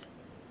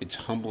 It's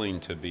humbling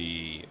to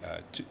be.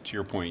 To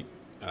your point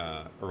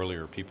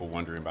earlier, people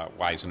wondering about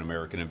why is an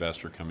American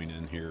investor coming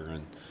in here,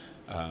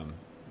 and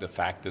the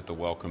fact that the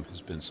welcome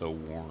has been so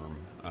warm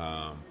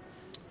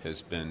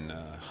has been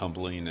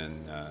humbling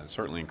and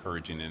certainly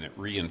encouraging, and it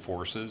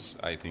reinforces,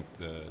 I think,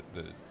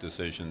 the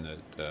decision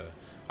that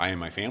I and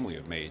my family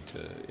have made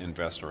to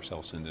invest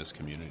ourselves in this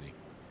community.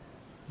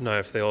 Now,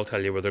 if they all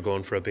tell you where they're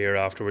going for a beer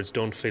afterwards,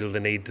 don't feel the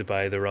need to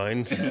buy the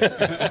rounds.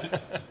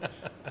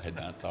 I had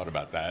not thought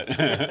about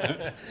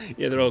that.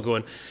 Yeah, they're all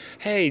going,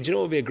 hey, do you know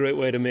what would be a great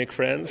way to make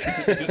friends?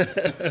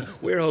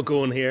 We're all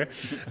going here.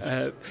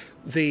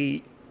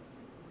 We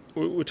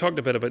talked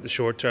a bit about the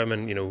short term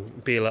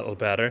and, be a little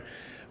better.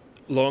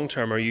 Long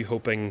term, are you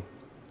hoping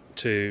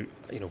to,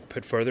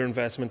 put further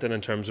investment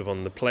in terms of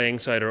on the playing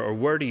side, or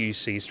where do you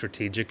see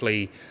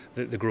strategically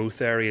the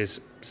growth areas,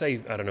 say,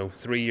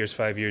 3 years,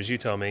 5 years, you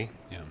tell me?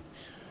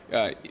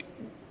 Yeah.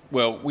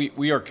 Well,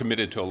 we are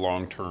committed to a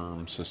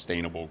long-term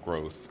sustainable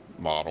growth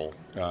model.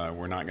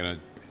 We're not going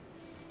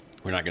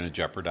to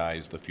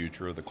jeopardize the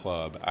future of the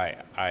club.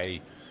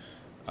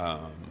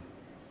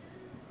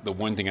 The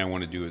one thing I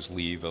want to do is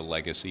leave a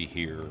legacy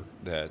here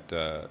that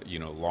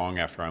long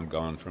after I'm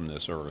gone from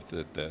this earth,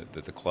 that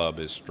the club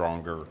is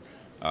stronger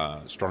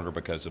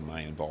because of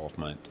my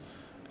involvement,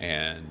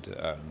 and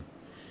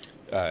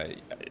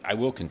I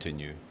will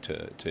continue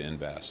to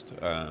invest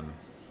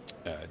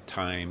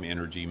time,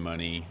 energy,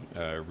 money,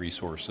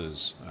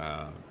 resources.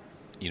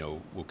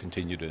 We'll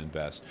continue to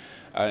invest.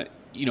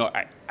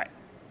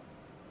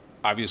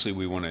 Obviously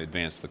we want to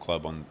advance the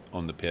club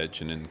on the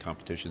pitch and in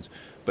competitions,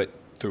 but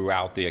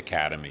throughout the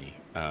academy,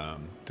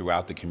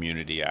 throughout the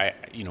community.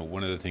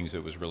 One of the things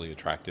that was really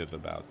attractive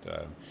about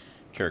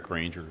Carrick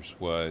Rangers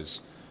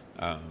was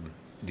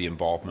the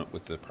involvement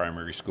with the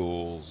primary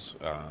schools,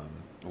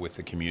 with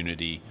the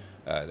community,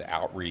 the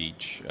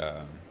outreach,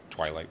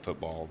 twilight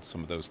football,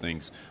 some of those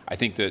things. I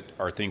think that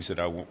are things that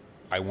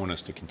I want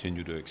us to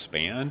continue to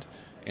expand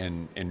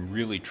and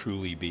really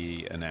truly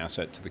be an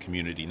asset to the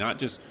community. Not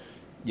just,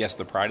 yes,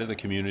 the pride of the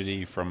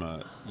community from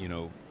a,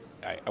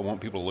 I want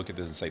people to look at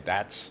this and say,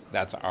 that's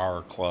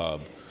our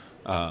club,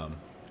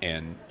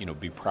 and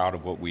be proud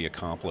of what we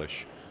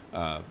accomplish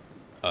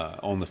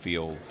on the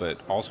field, but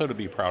also to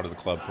be proud of the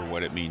club for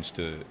what it means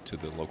to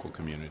the local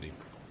community.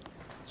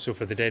 So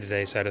for the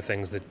day-to-day side of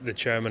things, the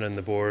chairman and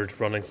the board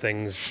running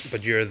things,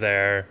 but you're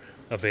there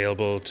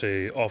available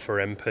to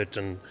offer input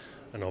and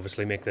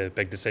obviously make the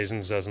big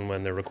decisions as and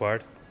when they're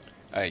required?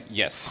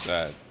 Yes.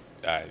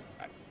 I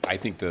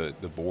think the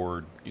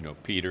board,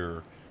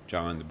 Peter,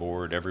 John, the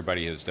board,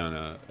 everybody has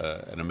done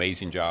an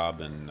amazing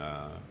job, and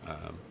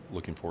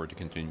looking forward to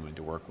continuing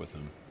to work with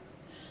them.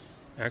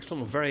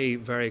 Excellent. Well, very,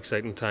 very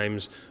exciting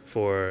times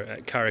for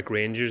Carrick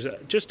Rangers.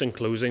 Just in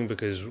closing,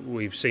 because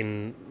we've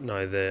seen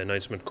now the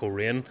announcement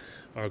Coleraine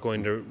are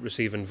going to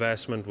receive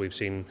investment. We've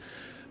seen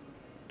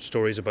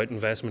stories about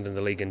investment in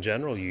the league in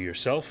general. You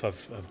yourself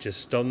have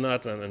just done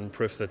that, and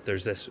proof that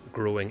there's this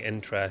growing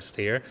interest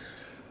here.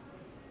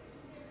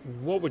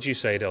 What would you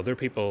say to other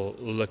people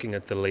looking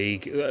at the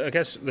league? I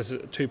guess this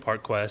is a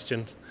two-part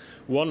question.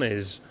 One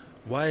is,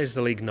 why is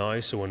the league now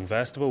so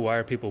investable? Why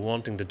are people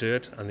wanting to do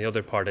it? And the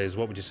other part is,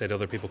 what would you say to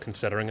other people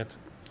considering it?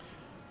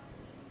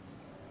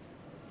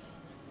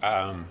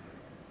 I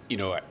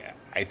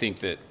think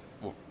that,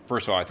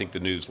 first of all, I think the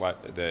news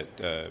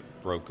that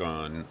broke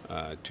on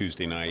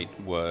Tuesday night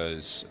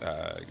was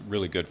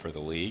really good for the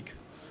league.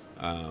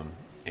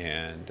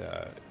 It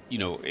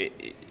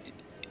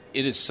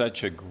is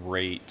such a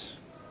great...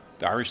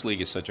 The Irish League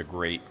is such a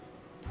great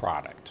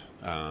product.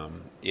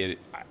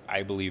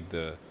 I believe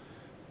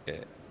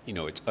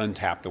it's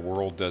untapped. The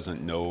world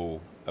doesn't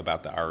know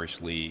about the Irish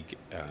League,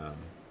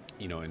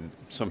 and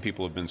some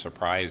people have been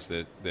surprised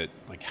that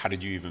like, how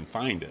did you even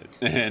find it?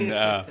 And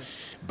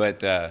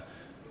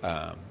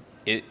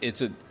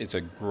it's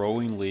a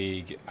growing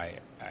league.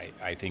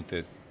 I think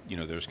that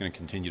there's going to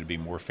continue to be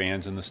more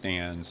fans in the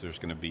stands. There's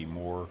going to be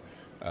more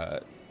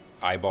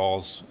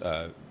eyeballs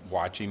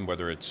watching,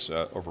 whether it's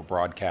over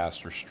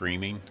broadcast or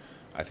streaming.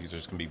 I think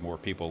there's going to be more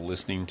people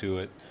listening to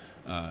it.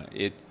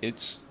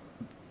 It's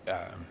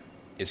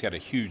got a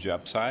huge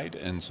upside,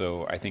 and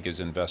so I think as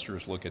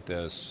investors look at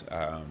this,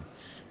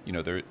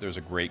 there's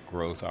a great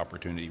growth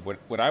opportunity.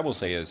 What I will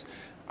say is,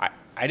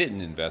 I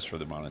didn't invest for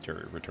the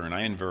monetary return.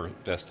 I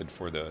invested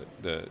for the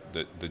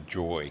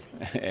joy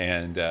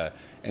and the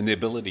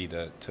ability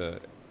to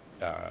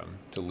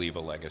leave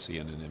a legacy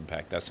and an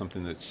impact. That's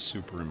something that's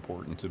super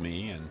important to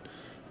me,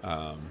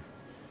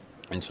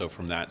 and so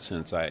from that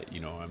sense,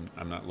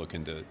 I'm not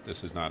looking to.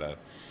 This is not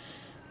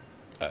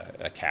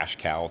a cash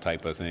cow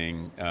type of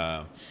thing.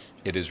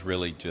 It is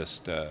really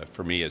just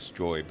for me, it's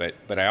joy.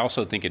 But I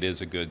also think it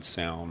is a good,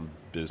 sound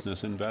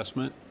business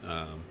investment.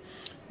 I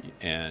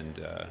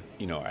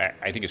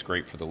think it's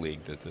great for the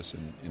league that this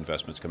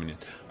investment's coming in.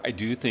 I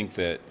do think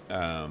that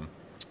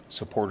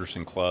supporters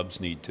and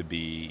clubs need to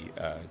be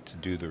to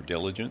do their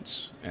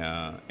diligence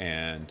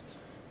and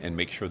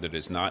make sure that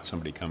it's not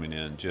somebody coming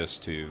in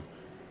just to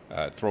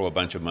throw a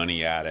bunch of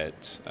money at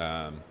it,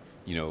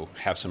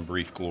 have some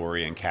brief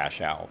glory and cash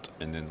out,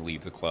 and then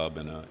leave the club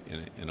in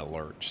a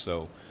lurch.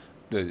 So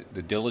the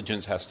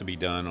diligence has to be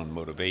done on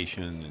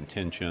motivation,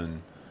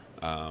 intention,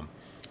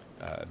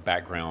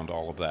 background,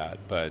 all of that.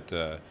 But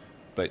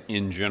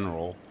in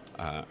general,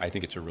 I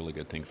think it's a really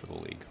good thing for the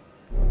league.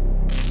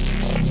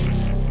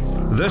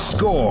 The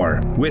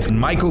Score with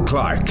Michael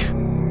Clark.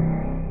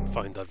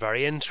 Found that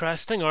very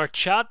interesting. Our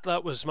chat,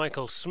 that was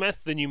Michael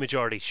Smith, the new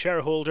majority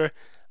shareholder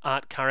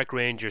at Carrick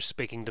Rangers,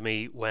 speaking to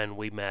me when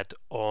we met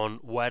on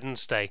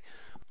Wednesday.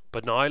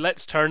 But now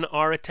let's turn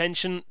our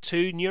attention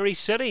to Newry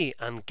City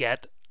and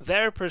get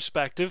their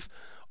perspective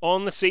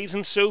on the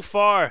season so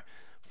far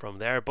from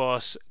their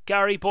boss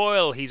Gary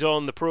Boyle. He's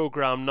on the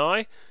programme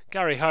now.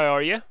 Gary, how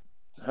are you?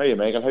 How are you,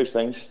 Michael? How's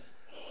things?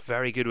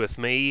 Very good with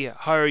me.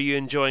 How are you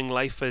enjoying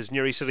life as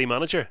Newry City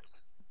manager?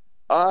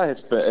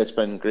 It's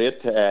been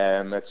great.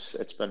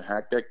 It's been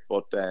hectic,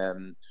 but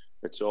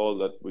it's all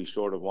that we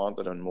sort of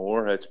wanted and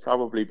more. It's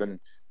probably been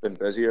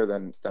busier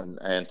than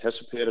I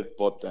anticipated,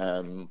 but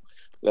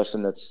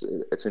listen, it's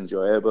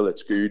enjoyable,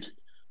 it's good,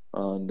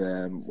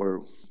 and we're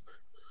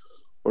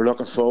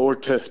looking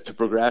forward to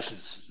progressing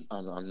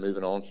and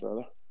moving on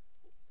further.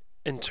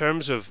 In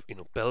terms of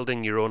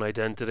building your own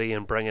identity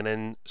and bringing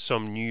in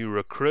some new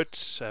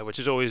recruits, which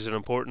is always an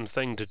important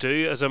thing to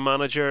do as a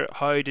manager,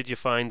 how did you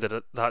find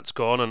that's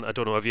gone? And I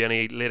don't know, have you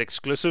any late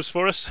exclusives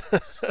for us?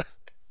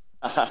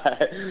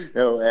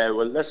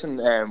 Well, listen,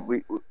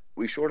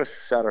 we sort of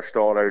set our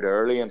stall out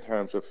early in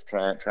terms of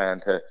trying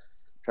to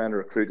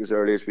recruit as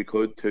early as we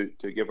could to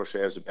give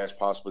ourselves the best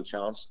possible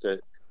chance to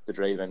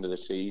drive into the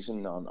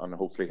season and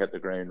hopefully hit the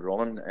ground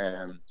running.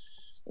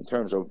 In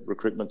terms of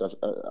recruitment,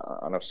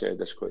 and I've said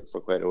this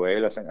for quite a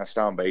while, I think I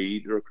stand by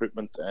the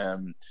recruitment. I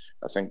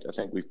think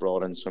we've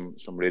brought in some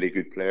really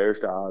good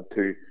players to add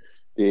to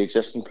the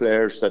existing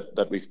players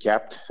that we've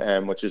kept,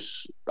 which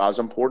is as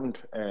important.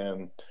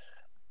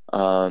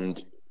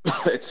 And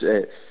it's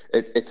a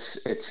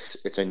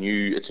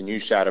new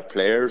set of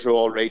players,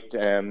 all right.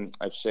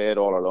 I've said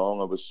all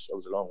along I was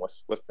along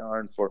with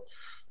Darren for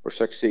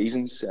 6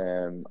 seasons,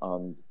 and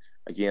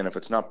again, if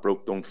it's not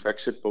broke, don't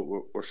fix it. But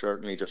we're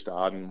certainly just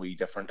adding wee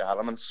different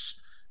elements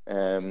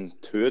to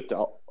it.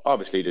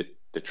 Obviously, to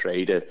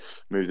try to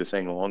move the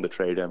thing on, to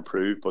try to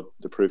improve. But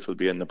the proof will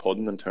be in the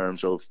pudding in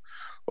terms of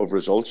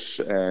results.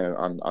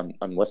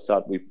 And with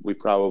that, we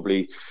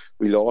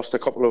lost a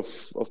couple of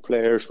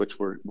players which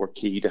were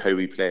key to how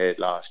we played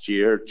last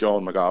year.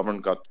 John McGovern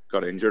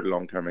got injured, a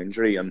long-term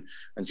injury, and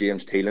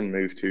James Teelan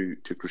moved to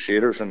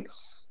Crusaders, and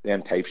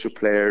them types of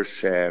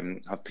players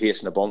have pace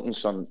and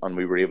abundance, and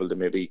we were able to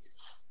maybe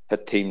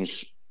hit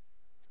teams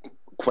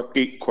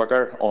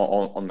quicker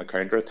on the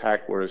counter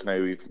attack. Whereas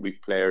now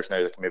we've players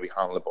now that can maybe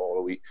handle the ball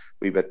a wee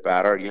bit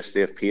better. Yes,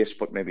 they have pace,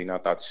 but maybe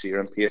not that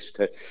searing pace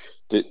to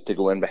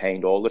go in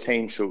behind all the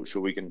time. So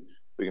we can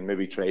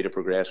maybe try to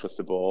progress with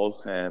the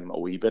ball a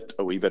wee bit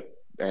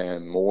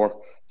more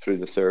through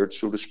the third,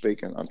 so to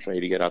speak, and try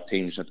to get at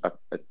teams at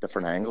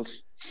different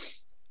angles.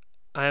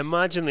 I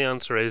imagine the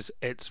answer is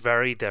it's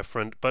very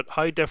different, but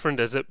how different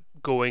is it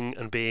going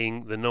and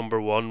being the number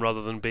one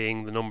rather than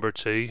being the number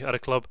two at a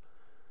club?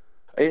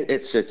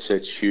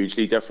 It's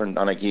hugely different,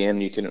 and again,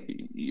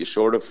 you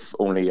sort of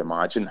only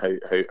imagine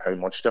how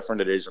much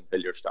different it is until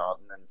you're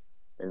standing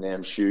in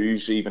them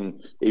shoes. Even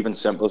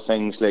simple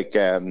things like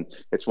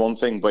it's one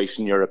thing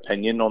voicing your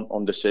opinion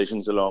on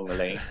decisions along the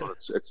line, but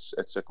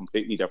it's a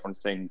completely different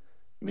thing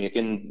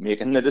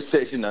making the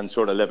decision and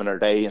sort of living our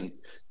day and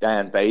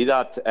dying by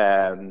that.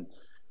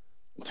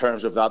 In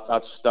terms of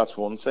that's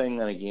one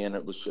thing, and again,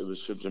 it was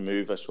a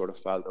move I sort of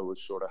felt I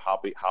was sort of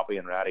happy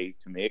and ready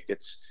to make.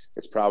 It's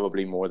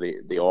probably more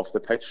the off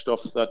the pitch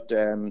stuff that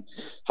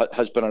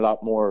has been a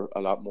lot more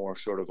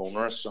sort of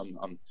onerous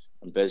and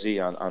busy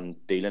and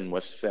dealing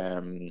with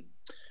the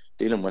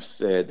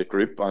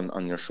group,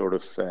 and you're sort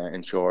of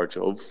in charge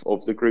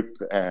of the group.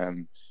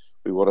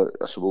 We would have,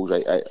 I suppose,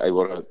 I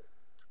would have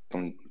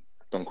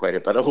done quite a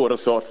bit. I would have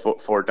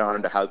thought for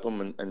Darren to help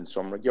him in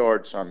some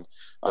regards, and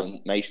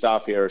my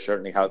staff here are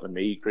certainly helping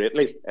me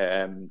greatly.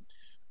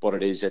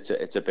 But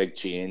it's a big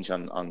change,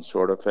 and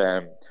sort of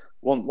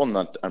one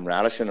that I'm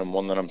relishing and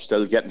one that I'm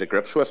still getting to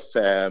grips with.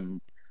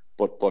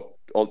 But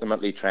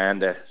ultimately trying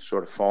to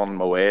sort of fawn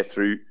my way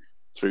through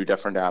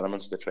different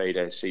elements to try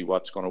to see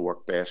what's going to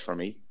work best for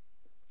me.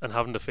 And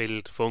having to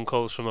field phone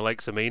calls from the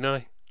likes of me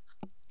now.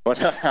 But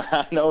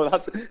no,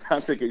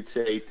 that's a good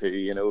say too.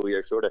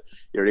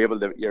 You're able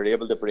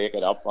to break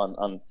it up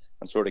and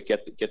sort of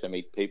get to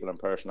meet people and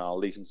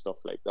personalities and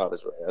stuff like that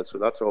as well. So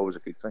that's always a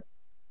good thing.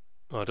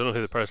 I don't know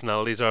who the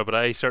personalities are, but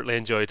I certainly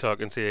enjoy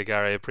talking to you,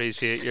 Gary. I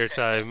appreciate your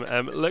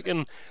time.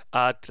 Looking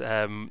at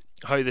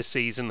how the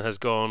season has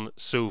gone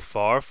so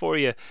far for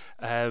you,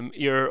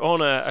 you're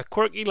on a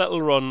quirky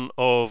little run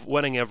of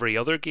winning every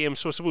other game,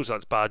 so I suppose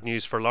that's bad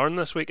news for Larne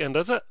this weekend,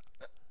 is it?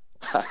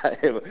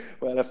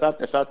 Well, if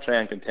that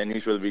trend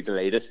continues, we'll be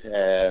delighted.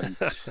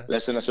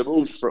 Listen, I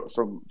suppose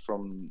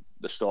from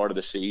the start of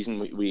the season,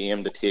 we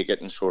aim to take it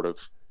in sort of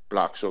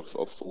blocks of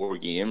 4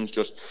 games,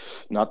 just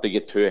not to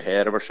get too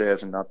ahead of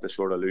ourselves and not to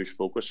sort of lose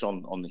focus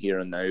on the here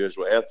and now as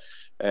well.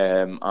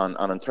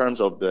 And in terms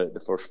of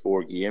the first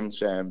 4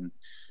 games,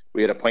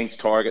 we had a points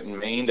target in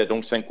mind. I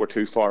don't think we're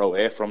too far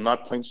away from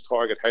that points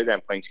target. How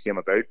them points came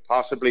about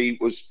possibly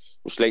was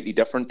slightly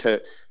different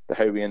to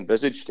how we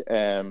envisaged.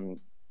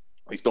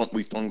 We've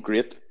done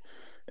great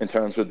in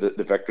terms of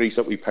the victories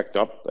that we picked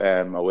up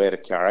away to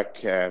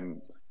Carrick,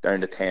 down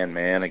to 10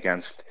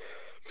 men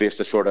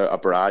faced a sort of a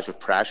barrage of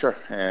pressure,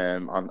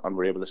 and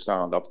were able to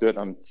stand up to it.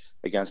 And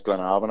against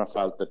Glenavon, I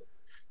felt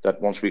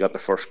that once we got the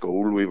first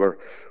goal, we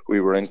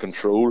were in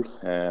control,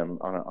 and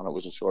it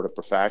was a sort of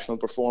professional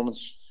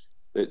performance.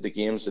 The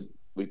games that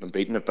we've been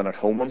beaten have been at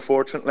home,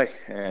 unfortunately,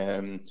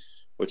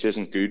 which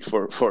isn't good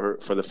for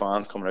the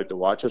fans coming out to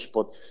watch us.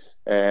 But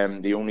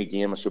the only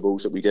game, I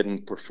suppose, that we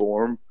didn't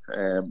perform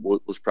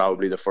was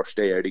probably the first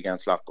day out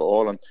against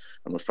Loughgall, and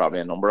was probably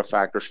a number of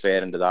factors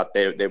fed into that.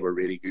 They were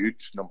really good,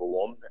 number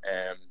one,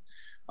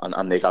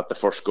 and they got the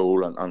first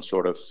goal and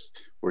sort of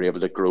were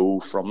able to grow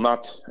from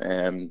that.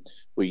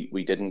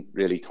 We didn't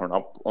really turn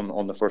up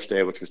on the first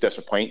day, which was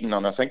disappointing.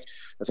 And I think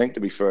to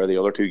be fair, the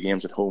other 2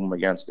 games at home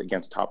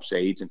against top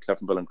sides in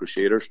Cliftonville and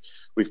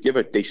Crusaders, we've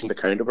given a decent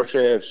account of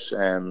ourselves.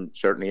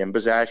 Certainly in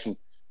possession.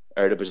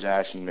 Out of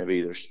possession,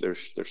 maybe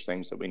there's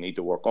things that we need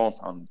to work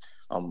on,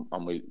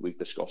 and we've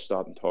discussed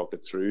that and talked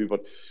it through.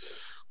 But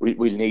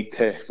we'll need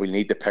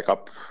to pick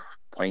up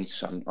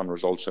points and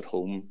results at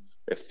home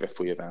if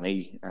we have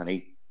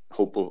any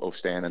hope of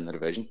staying in the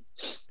division.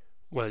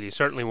 Well, you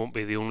certainly won't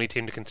be the only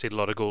team to concede a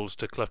lot of goals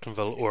to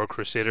Cliftonville or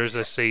Crusaders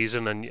this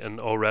season, and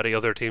already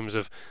other teams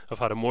have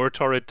had a more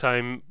torrid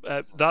time.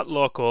 That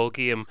Loughgall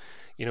game,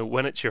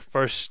 when it's your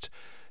first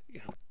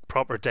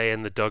proper day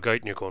in the dugout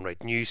and you're going,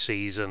 right, new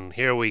season,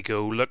 here we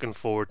go, looking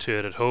forward to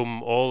it at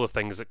home, all the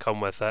things that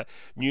come with that.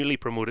 Newly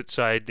promoted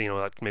side,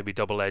 that may be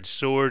double-edged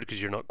sword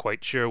because you're not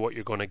quite sure what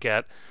you're going to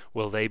get.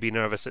 Will they be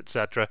nervous,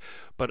 etc.?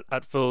 But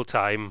at full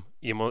time,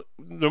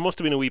 there must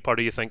have been a wee part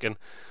of you thinking,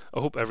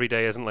 I hope every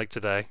day isn't like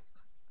today.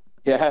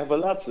 Yeah,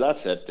 well,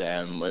 that's it.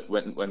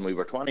 When we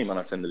were 20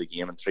 minutes into the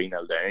game and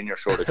 3-0 down, you're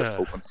sort of just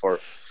hoping for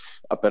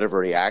a bit of a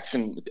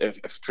reaction.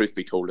 If truth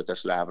be told, at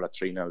this level, at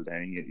 3-0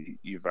 down,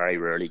 you very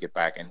rarely get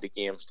back into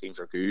games. Teams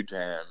are good.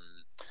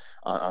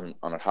 And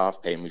at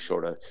half time, we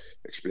sort of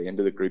explained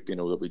to the group,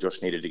 that we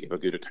just needed to give a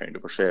good account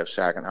of ourselves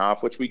second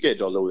half, which we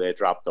did, although they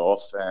dropped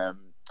off.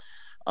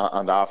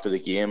 And after the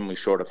game, we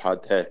sort of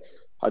had to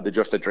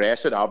just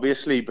address it,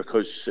 obviously,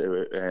 because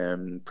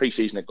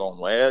pre-season had gone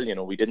well.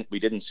 We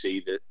didn't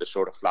see the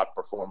sort of flat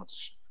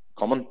performance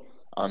coming,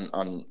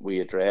 and we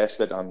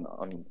addressed it.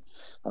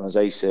 And as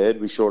I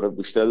said, we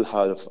still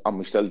have, and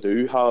we still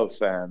do have,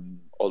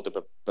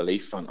 ultimate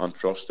belief and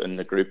trust in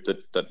the group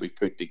that we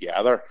put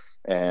together,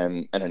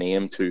 in an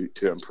aim to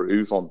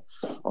improve on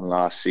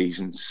last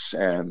season's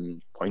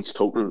points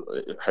total,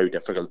 how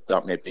difficult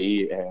that may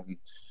be,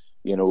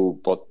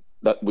 but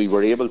that we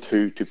were able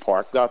to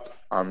park that,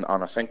 and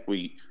I think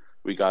we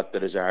got the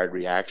desired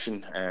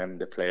reaction.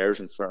 The players,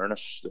 in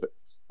fairness,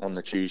 on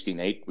the Tuesday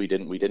night, we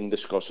didn't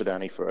discuss it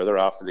any further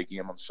after the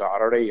game on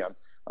Saturday, and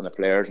the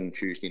players on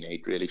Tuesday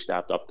night really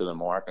stepped up to the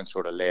mark and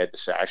sort of led the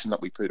session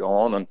that we put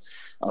on,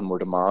 and were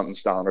demanding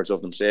standards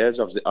of themselves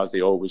as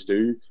they always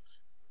do.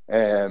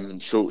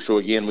 So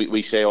again,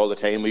 we say all the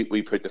time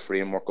we put the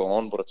framework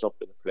on, but it's up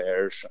to the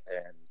players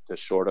to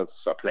sort of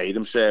apply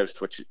themselves,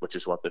 which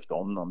is what they've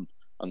done,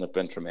 and they've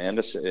been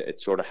tremendous. It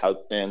sort of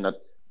helped then that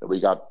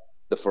we got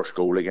the first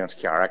goal against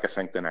Carrick, I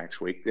think, the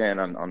next week then,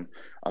 and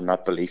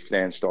that belief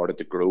then started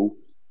to grow.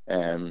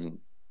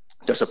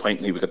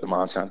 Disappointingly, we got the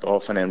man sent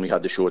off, and then we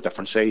had to show a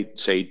different side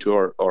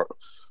to our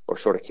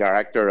sort of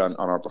character and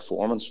our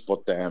performance.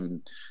 But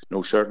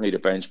no, certainly the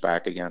bounce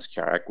back against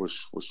Carrick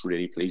was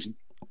really pleasing.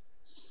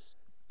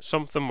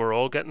 Something we're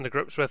all getting to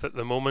grips with at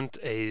the moment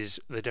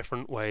is the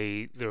different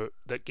way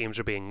that games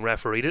are being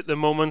refereed at the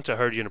moment. I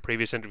heard you in a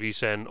previous interview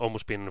saying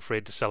almost being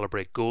afraid to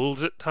celebrate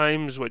goals at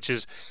times, which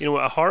is,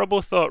 a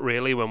horrible thought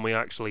really when we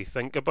actually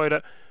think about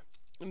it.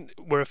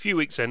 We're a few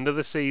weeks into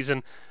the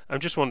season.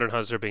 I'm just wondering,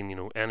 has there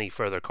been, any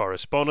further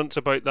correspondence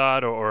about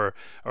that, or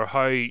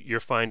how you're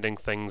finding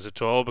things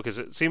at all? Because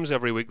it seems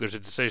every week there's a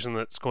decision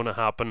that's going to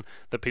happen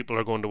that people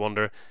are going to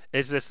wonder,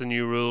 is this the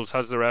new rules?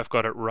 Has the ref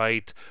got it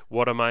right?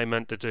 What am I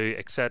meant to do?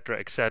 Etc.,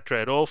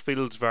 etc. It all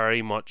feels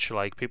very much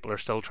like people are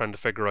still trying to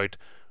figure out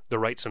the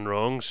rights and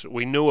wrongs.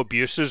 We know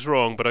abuse is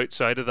wrong, but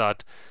outside of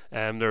that,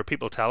 there are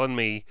people telling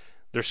me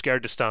they're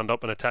scared to stand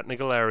up in a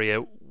technical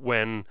area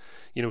when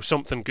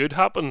something good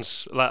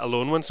happens, let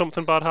alone when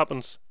something bad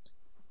happens.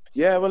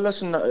 Yeah, well,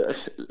 listen,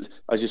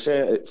 as you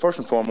say, first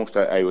and foremost,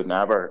 I would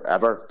never,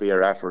 ever be a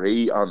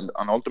referee, and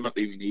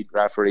ultimately we need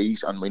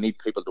referees and we need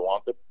people to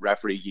want to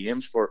referee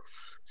games for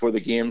the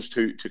games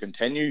to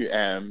continue.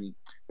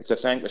 It's a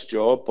thankless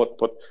job,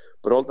 but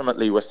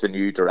ultimately with the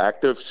new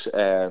directives,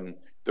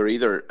 they're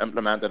either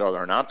implemented or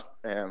they're not.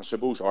 I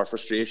suppose our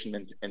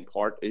frustration in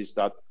part is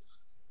that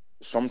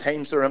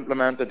sometimes they're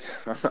implemented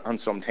and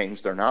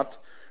sometimes they're not.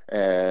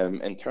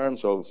 In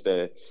terms of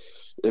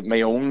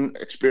my own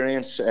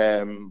experience,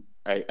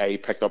 I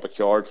picked up a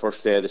card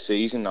first day of the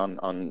season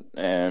on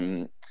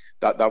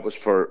that was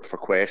for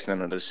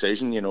questioning a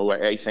decision. You know,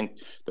 I think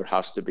there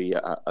has to be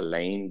a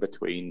line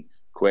between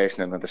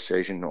questioning a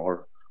decision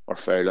or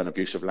foul and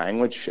abusive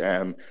language.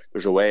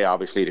 There's a way,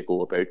 obviously, to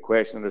go about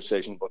questioning a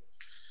decision, but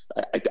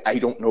I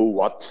don't know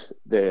what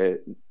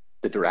the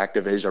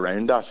directive is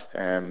around that.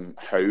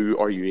 How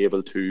are you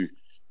able to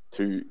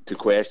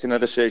question a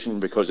decision?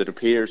 Because it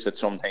appears that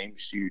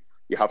sometimes you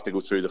have to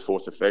go through the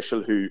fourth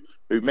official who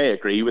may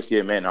agree with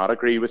you, may not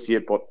agree with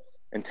you, but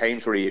in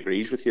times where he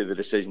agrees with you, the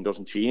decision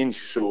doesn't change.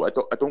 So I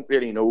don't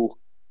really know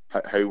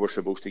how we're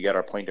supposed to get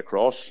our point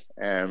across.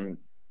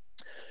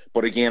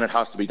 But again, it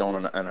has to be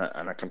done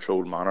in a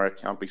controlled manner. It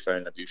can't be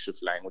found abusive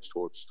language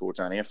towards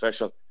any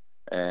official.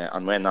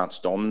 And when that's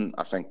done,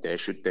 I think they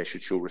should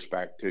show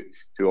respect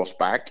to us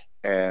back.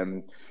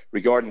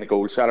 Regarding the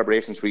goal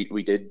celebrations,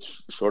 we did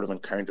sort of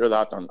encounter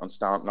that on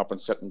standing up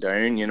and sitting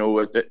down. You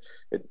know,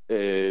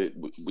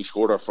 we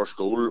scored our first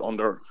goal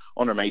under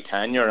my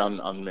tenure,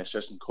 and my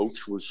assistant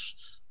coach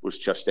was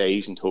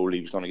chastised and told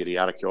he was going to get a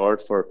yellow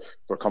card for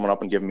coming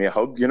up and giving me a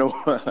hug. You know,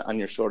 and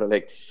you're sort of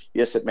like,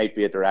 yes, it might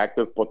be a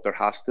directive, but there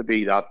has to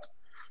be that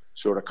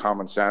sort of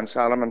common sense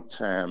element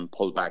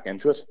pulled back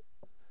into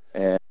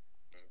it.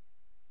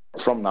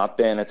 From that,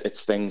 then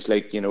it's things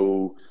like, you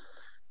know,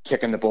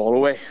 kicking the ball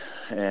away.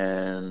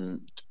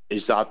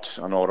 Is that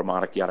an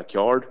automatic yellow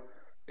card?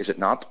 Is it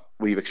not?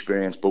 We've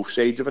experienced both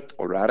sides of it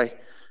already.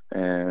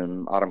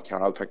 Adam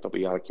Carroll picked up a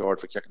yellow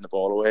card for kicking the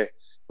ball away,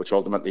 which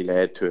ultimately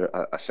led to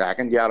a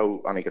second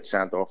yellow, and he got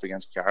sent off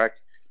against Carrick.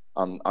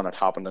 And it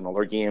happened in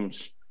other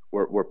games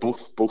where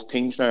both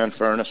teams now, in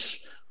fairness,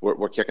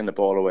 were kicking the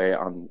ball away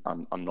and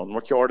none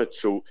were carded.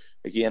 So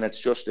again,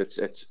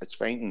 it's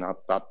finding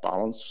that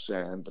balance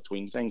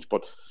between things.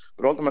 But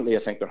ultimately, I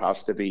think there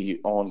has to be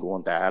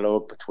ongoing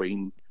dialogue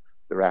between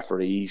the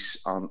referees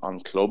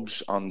and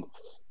clubs, and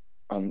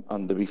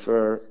to be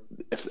fair,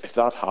 if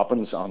that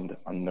happens and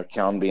there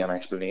can be an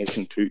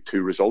explanation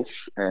to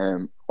results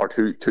or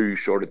to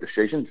sort of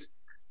decisions,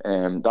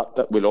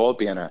 that we'll all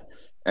be in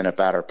a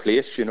better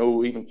place. You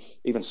know,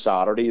 even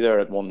Saturday there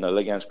at 1-0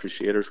 against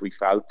Crusaders, we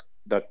felt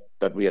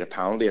that we had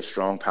a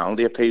strong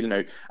penalty appeal.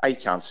 Now, I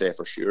can't say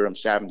for sure. I'm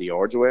 70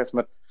 yards away from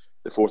it.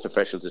 The fourth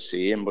official's the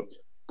same, but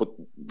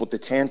he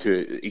tend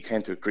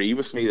to agree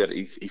with me that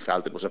he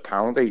felt it was a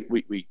penalty.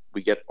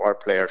 We get our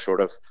player sort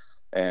of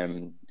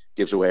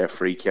gives away a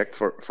free kick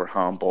for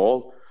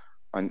handball,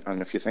 and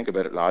if you think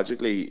about it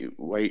logically,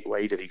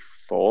 why did he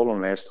fall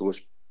unless there was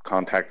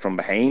contact from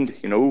behind?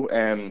 You know,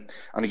 and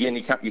again,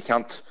 you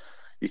can't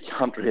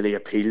really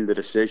appeal the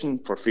decision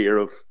for fear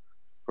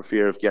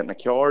of getting a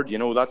card. You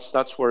know,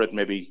 that's where it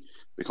maybe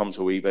becomes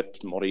a wee bit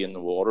muddy in the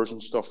waters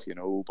and stuff. You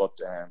know, but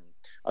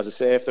as I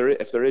say,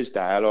 if there is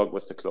dialogue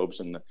with the clubs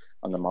and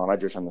the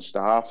managers and the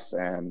staff,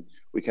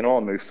 we can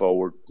all move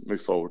forward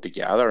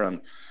together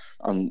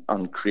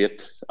and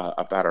create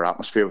a better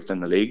atmosphere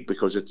within the league,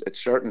 because it's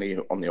certainly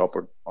on the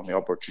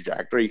upward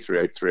trajectory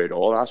throughout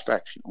all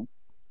aspects. You know.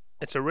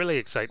 It's a really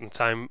exciting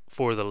time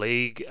for the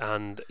league,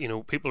 and you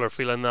know, people are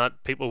feeling that,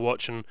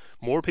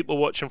 more people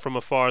watching from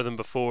afar than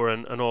before,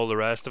 and all the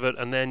rest of it,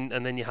 and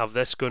then you have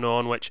this going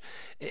on, which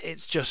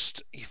it's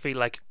just, you feel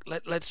like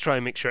let's try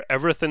and make sure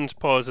everything's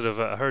positive.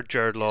 I heard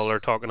Jared Lawler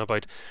talking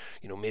about,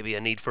 you know, maybe a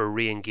need for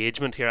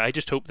re-engagement here. I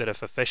just hope that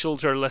if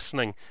officials are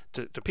listening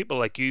to people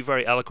like you,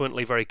 very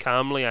eloquently, very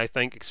calmly, I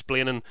think,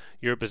 explaining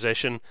your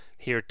position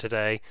here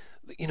today,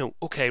 you know,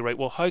 okay, right,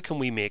 well, how can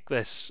we make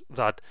this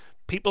that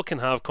people can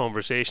have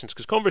conversations,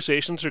 because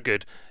conversations are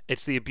good.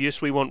 It's the abuse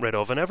we want rid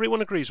of, and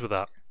everyone agrees with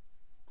that.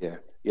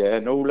 Yeah.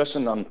 No,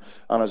 listen, and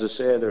as I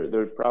say,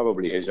 there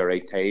probably is a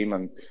right time,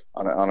 and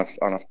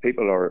if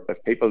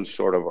people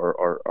sort of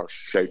are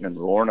shouting and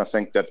roaring, I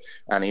think that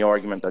any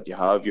argument that you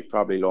have, you've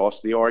probably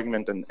lost the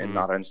argument in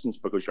that instance,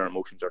 because your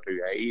emotions are too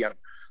high,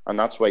 and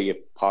that's why you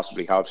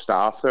possibly have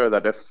staff there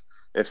that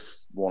if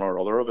one or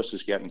other of us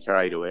is getting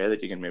carried away,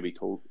 that you can maybe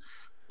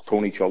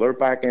phone each other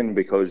back in,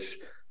 because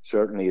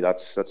certainly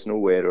that's no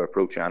way to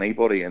approach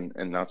anybody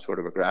in that sort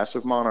of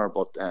aggressive manner.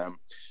 But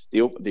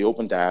the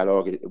open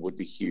dialogue, it would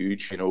be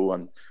huge, you know,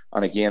 and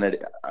again,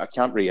 I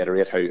can't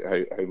reiterate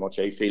how much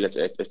I feel it's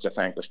a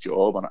thankless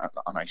job, and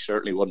I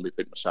certainly wouldn't be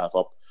putting myself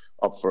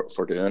up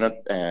for doing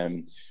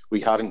it.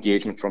 We had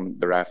engagement from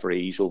the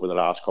referees over the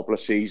last couple of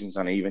seasons,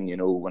 and even, you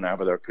know,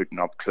 whenever they're putting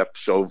up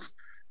clips of,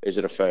 is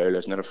it a foul,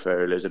 isn't it a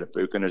foul, is it a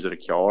booking, is it a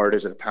card,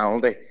 is it a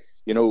penalty,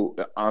 you know,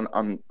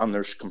 and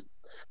there's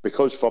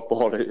because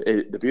football,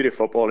 the beauty of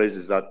football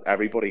is that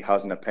everybody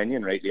has an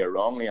opinion, rightly or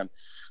wrongly, and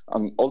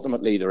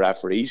ultimately the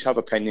referees have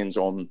opinions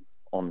on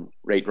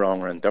right,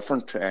 wrong, or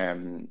indifferent,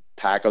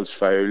 tackles,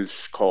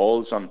 fouls,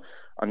 calls, and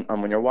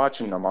when you're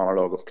watching a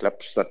monologue of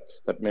clips that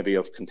maybe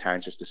of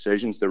contentious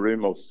decisions, the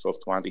room of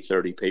 20,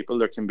 30 people,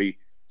 there can be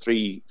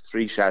three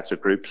sets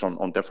of groups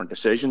on different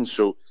decisions.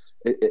 So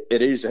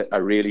it is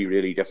a really,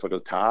 really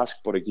difficult task.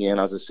 But again,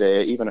 as I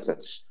say, even if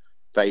it's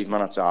 5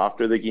 minutes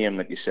after the game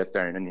that you sit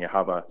down and you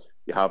have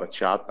a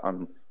chat,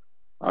 and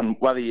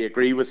whether you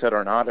agree with it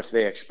or not, if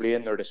they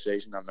explain their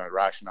decision and their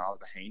rationale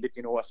behind it,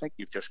 I think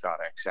you've just got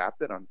to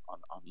accept it and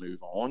move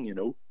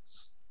on.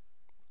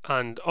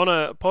 And on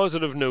a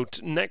positive note,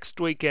 next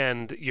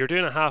weekend you're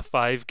doing a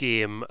 5:30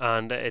 game,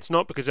 and it's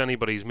not because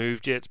anybody's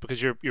moved you, it's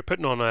because you're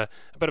putting on a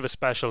bit of a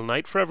special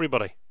night for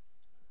everybody.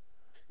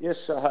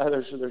 Yes,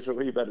 there's a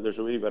wee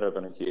bit of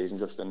an occasion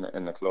just in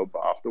the club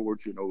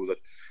afterwards, that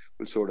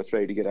we'll sort of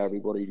try to get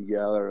everybody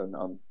together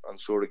and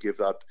sort of give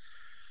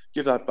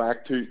that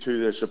back to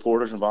the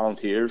supporters and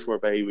volunteers,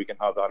 whereby we can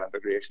have that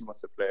integration with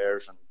the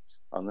players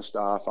and the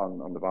staff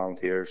and the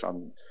volunteers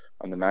and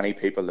the many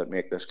people that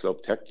make this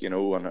club tick,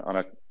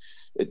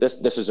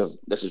 this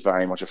is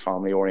very much a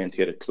family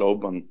orientated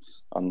club,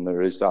 and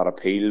there is that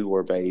appeal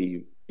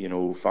whereby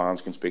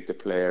fans can speak to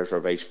players or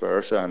vice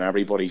versa, and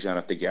everybody's in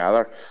it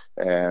together.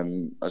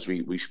 As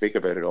we speak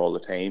about it all the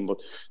time,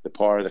 but the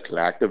power of the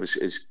collective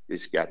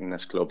is getting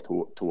this club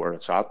to where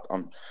it's at,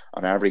 and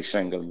every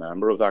single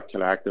member of that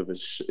collective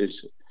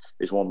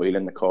is one wheel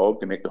in the cog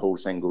to make the whole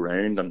thing go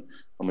round, and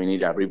we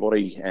need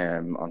everybody,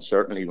 and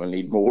certainly we'll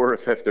need more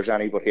if there's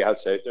anybody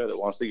else out there that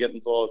wants to get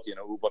involved,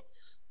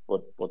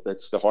 but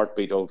it's the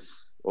heartbeat of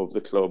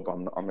the club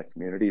and the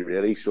community,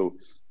 really. So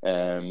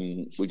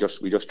we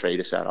just try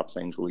to set up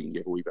things where we can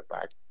give a wee bit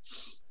back.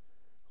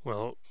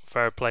 Well,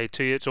 fair play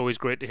to you. It's always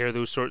great to hear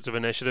those sorts of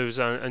initiatives.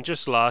 And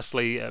just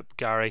lastly,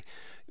 Gary,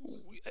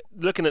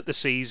 looking at the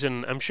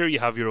season, I'm sure you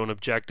have your own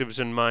objectives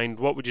in mind.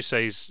 What would you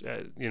say is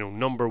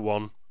number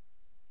one?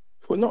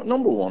 Well,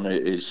 number one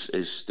is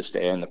to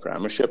stay in the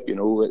Premiership.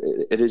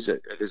 It is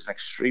an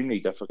extremely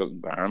difficult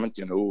environment,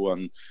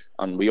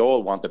 and we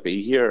all want to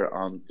be here.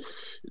 And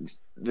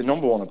the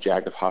number one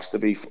objective has to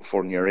be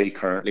for Newry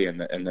currently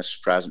in this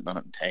present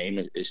minute in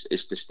time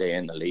is to stay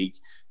in the league,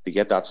 to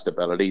get that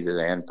stability, to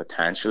then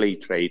potentially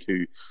try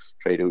to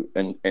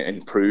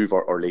improve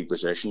our league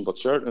position. But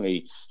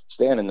certainly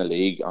staying in the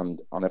league, and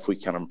if we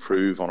can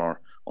improve on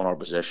our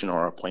position or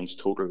our points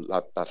total,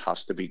 that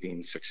has to be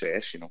deemed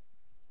success.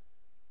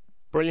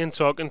 Brilliant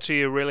talking to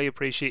you. Really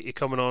appreciate you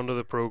coming on to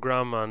the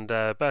programme, and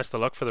best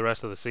of luck for the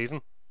rest of the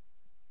season.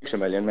 Thanks a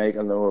million,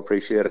 Michael. No,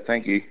 appreciate it.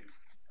 Thank you.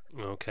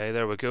 Okay,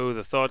 there we go.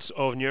 The thoughts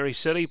of Newry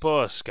City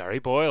boss Gary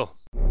Boyle.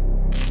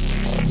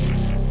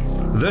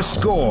 The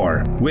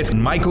Score with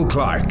Michael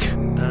Clark.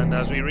 And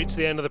as we reach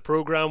the end of the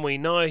programme, we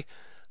now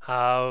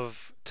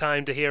have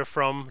time to hear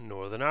from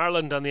Northern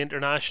Ireland and the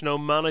international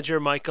manager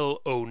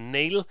Michael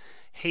O'Neill.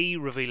 He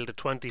revealed a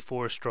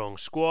 24-strong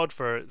squad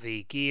for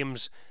the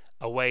games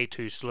away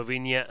to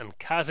Slovenia and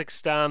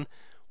Kazakhstan,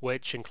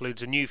 which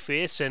includes a new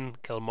face in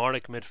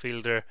Kilmarnock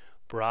midfielder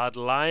Brad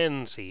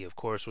Lyons. He, of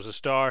course, was a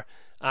star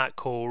at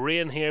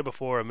Coleraine here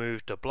before a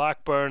move to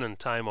Blackburn and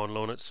time on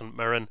loan at St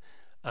Mirren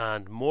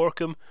and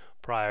Morecambe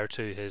prior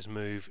to his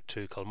move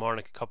to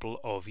Kilmarnock a couple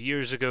of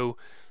years ago.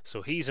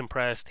 So he's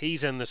impressed.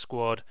 He's in the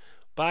squad.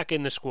 Back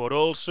in the squad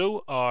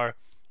also are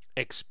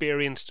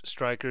experienced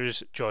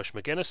strikers Josh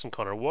McGuinness and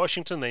Connor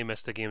Washington. They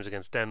missed the games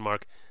against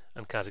Denmark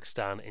and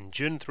Kazakhstan in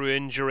June through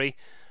injury.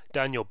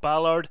 Daniel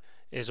Ballard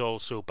is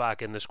also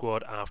back in the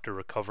squad after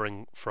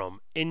recovering from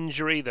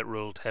injury that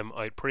ruled him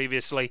out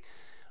previously.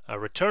 A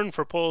return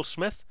for Paul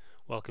Smith.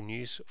 Welcome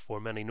news for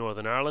many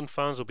Northern Ireland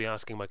fans. We'll be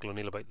asking Michael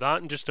O'Neill about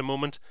that in just a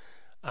moment.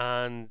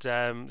 And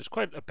there's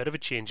quite a bit of a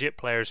change. 8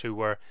 players who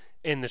were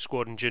in the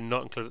squad in June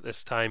not included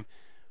this time.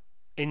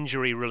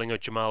 Injury ruling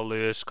out Jamal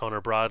Lewis,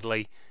 Connor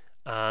Bradley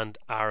and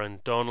Aaron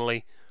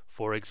Donnelly,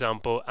 for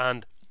example.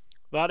 And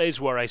that is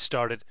where I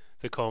started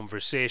the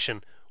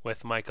conversation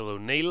with Michael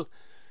O'Neill.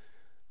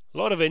 A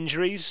lot of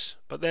injuries,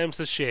 but them's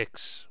the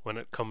shakes when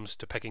it comes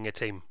to picking a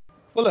team.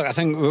 Well, look, I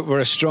think we're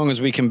as strong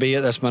as we can be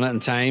at this minute in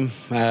time.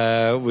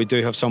 We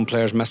do have some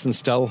players missing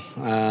still,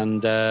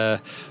 and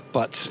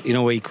but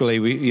equally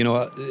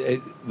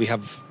we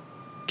have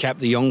kept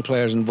the young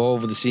players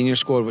involved with the senior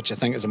squad, which I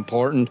think is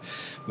important.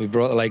 We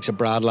brought the likes of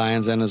Brad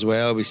Lyons in as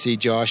well. We see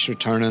Josh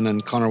returning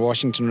and Connor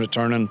Washington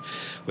returning,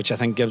 which I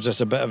think gives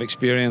us a bit of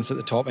experience at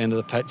the top end of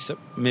the pitch that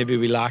maybe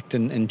we lacked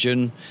in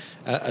June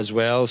as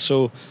well.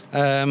 So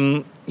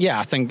I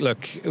think,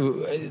 look,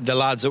 the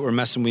lads that we're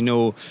missing, we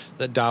know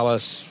that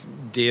Dallas,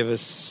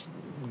 Davis,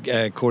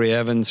 Corey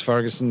Evans,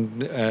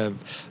 Ferguson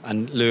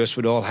and Lewis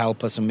would all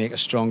help us and make us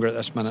stronger at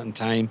this minute in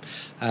time,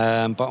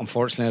 but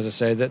unfortunately, as I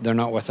said, that they're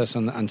not with us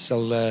and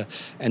still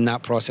in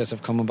that process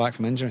of coming back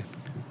from injury.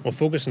 Well,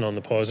 focusing on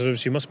the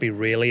positives, you must be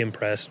really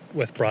impressed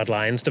with Brad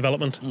Lyons'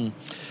 development.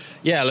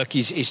 Yeah, look,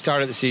 he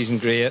started the season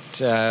great.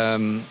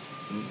 I've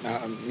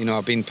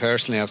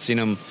seen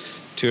him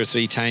 2 or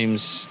 3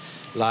 times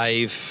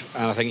live,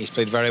 and I think he's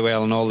played very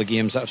well in all the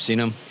games that I've seen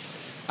him.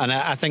 And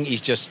I think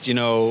he's just, he's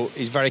a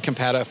very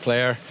competitive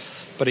player,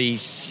 but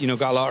he's,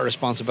 got a lot of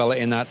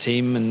responsibility in that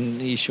team, and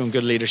he's shown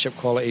good leadership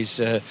qualities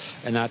in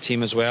that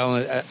team as well.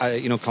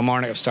 And,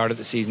 Kilmarnock have started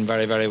the season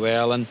very, very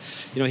well, and,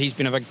 he's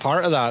been a big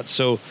part of that.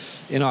 So,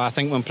 I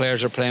think when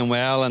players are playing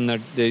well and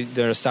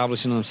they're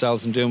establishing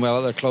themselves and doing well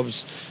at their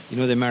clubs,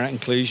 they merit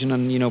inclusion,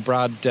 and,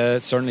 Brad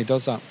certainly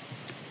does that.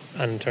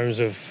 And in terms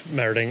of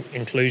meriting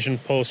inclusion,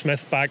 Paul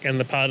Smith back in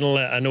the panel.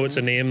 I know it's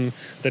a name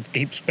that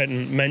keeps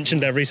getting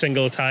mentioned every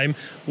single time.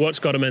 What's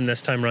got him in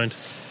this time round?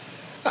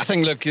 I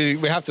think, look,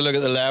 we have to look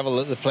at the level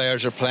that the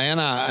players are playing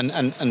at.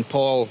 And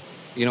Paul,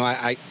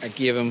 I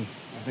gave him,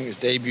 I think, his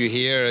debut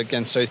here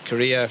against South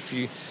Korea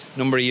a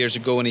number of years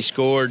ago when he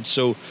scored.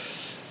 So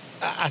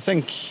I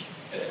think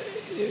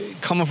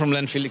coming from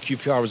Linfield to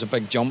QPR was a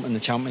big jump in the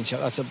Championship.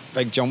 That's a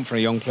big jump for a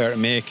young player to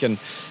make, and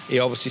he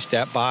obviously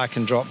stepped back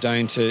and dropped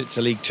down to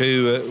League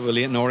Two with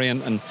Leyton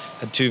Orient and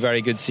had 2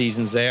 very good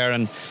seasons there.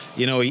 And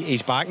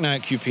he's back now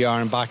at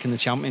QPR and back in the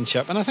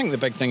Championship. And I think the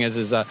big thing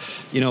is that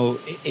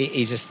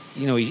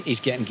he's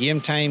getting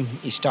game time,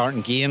 he's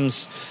starting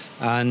games,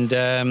 and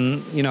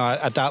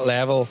at that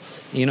level,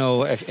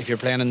 if you're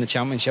playing in the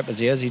Championship as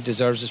he is, he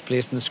deserves his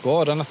place in the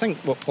squad. And I think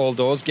what Paul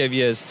does give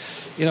you is,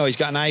 he's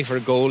got an eye for a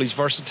goal, he's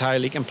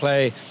versatile, he can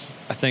play,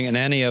 I think, in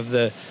any of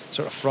the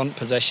sort of front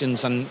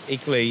positions, and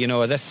equally,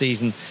 this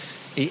season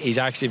he's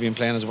actually been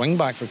playing as wing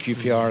back for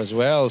QPR as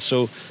well.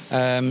 So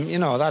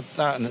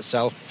that in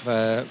itself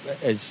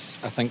is,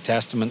 I think,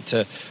 testament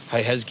to how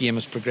his game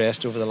has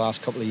progressed over the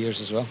last couple of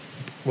years as well.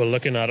 Well,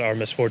 looking at our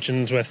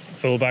misfortunes with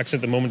fullbacks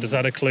at the moment, is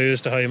that a clue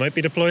as to how he might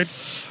be deployed?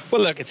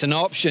 Well, look, it's an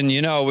option.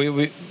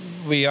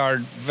 We are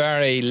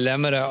very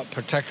limited,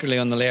 particularly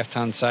on the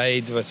left-hand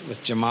side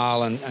with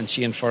Jamal and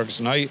Shane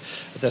Ferguson out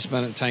at this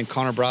minute in time.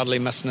 Conor Bradley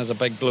missing is a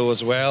big blow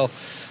as well.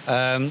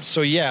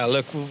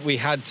 We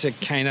had to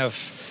kind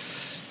of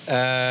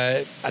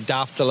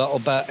adapt a little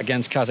bit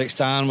against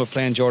Kazakhstan. We're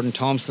playing Jordan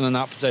Thompson in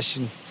that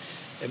position.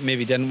 It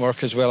maybe didn't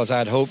work as well as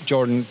I'd hoped.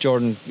 Jordan,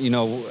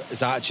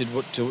 his attitude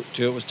to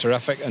it was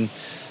terrific,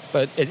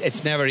 but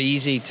it's never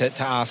easy to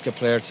ask a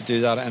player to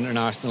do that at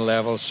international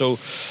level. So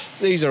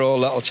these are all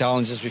little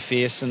challenges we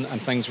face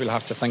and things we'll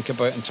have to think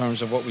about in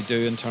terms of what we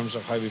do, in terms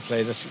of how we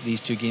play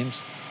these 2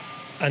 games.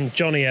 And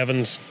Johnny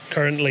Evans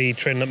currently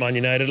training at Man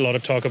United. A lot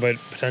of talk about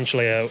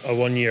potentially a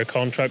 1-year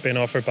contract being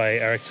offered by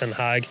Erik ten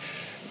Hag.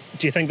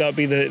 Do you think that would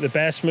be the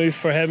best move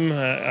for him?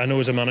 I know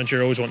as a manager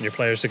you always want your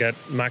players to get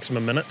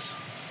maximum minutes.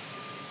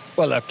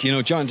 Well, look,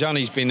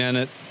 Johnny's been in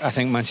it, I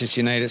think, Manchester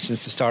United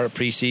since the start of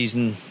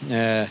pre-season.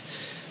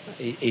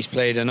 He's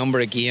played a number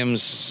of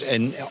games,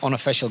 in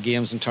unofficial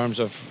games in terms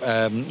of,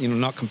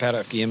 not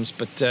competitive games,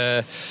 but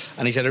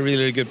and he's had a really,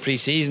 really good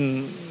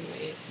pre-season.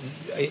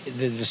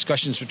 The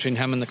discussions between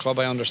him and the club,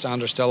 I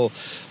understand, are still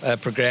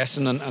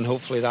progressing, and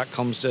hopefully that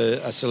comes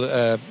to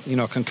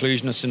a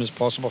conclusion as soon as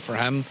possible for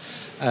him.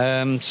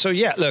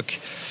 Look,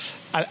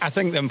 I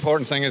think the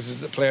important thing is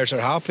that the players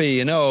are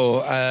happy,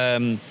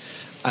 and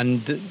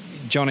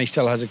Johnny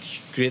still has a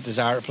great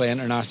desire to play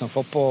international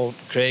football.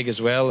 Craig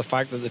as well. The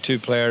fact that the 2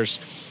 players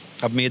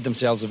have made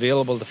themselves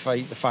available to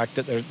fight, the fact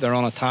that they're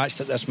unattached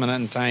at this minute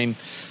in time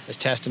is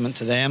testament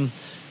to them.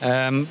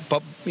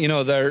 But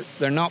they're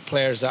not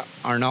players that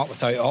are not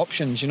without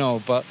options,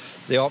 but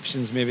the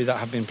options maybe that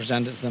have been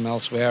presented to them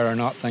elsewhere are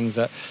not things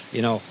that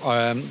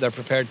they're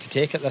prepared to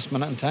take at this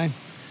minute in time.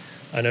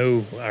 I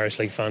know Irish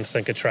League fans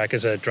think a trek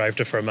is a drive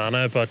to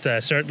Fermanagh, but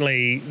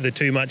certainly the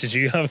 2 matches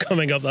you have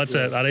coming up,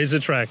 that is a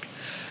trek.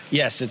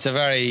 Yes, it's a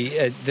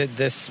very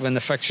when the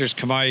fixtures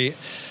come out,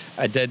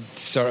 I did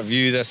sort of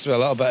view this with a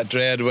little bit of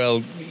dread.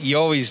 Well, you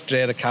always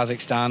dread a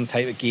Kazakhstan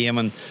type of game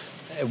and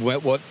where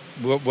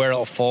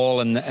it'll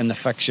fall in the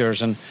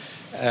fixtures. And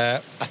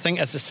I think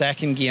as the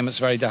second game, it's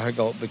very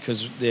difficult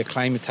because the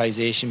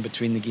acclimatisation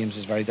between the games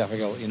is very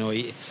difficult.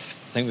 I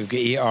think we've got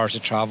 8 hours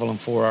of travel and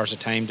 4 hours of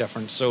time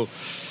difference. So,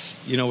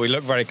 we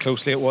look very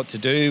closely at what to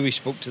do. We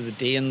spoke to the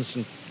Danes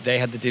and they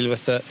had to deal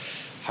with it.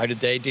 How did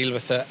they deal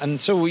with it? And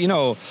so,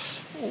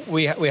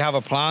 we have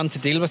a plan to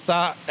deal with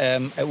that.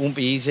 It won't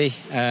be easy.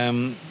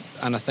 And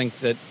I think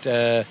that,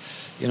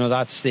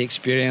 that's the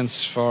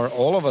experience for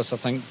all of us, I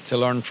think, to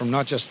learn from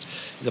not just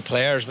the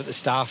players, but the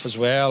staff as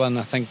well. And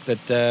I think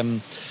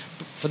that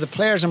for the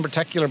players in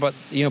particular, but,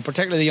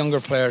 particularly the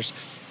younger players,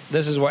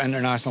 this is what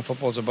international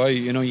football is about.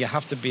 You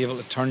have to be able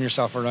to turn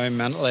yourself around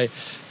mentally.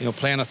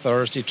 Playing a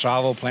Thursday,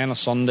 travel, playing a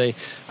Sunday,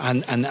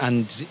 and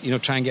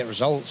try and get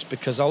results.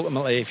 Because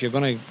ultimately, if you're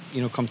going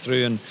to come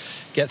through and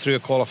get through a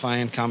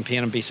qualifying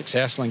campaign and be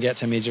successful and get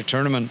to a major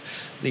tournament,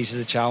 these are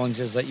the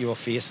challenges that you will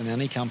face in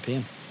any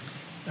campaign.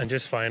 And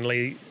just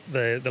finally,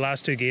 the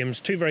last 2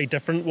 games, 2 very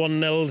different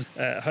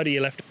 1-0s. How do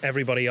you lift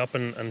everybody up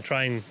and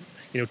try and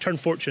turn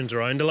fortunes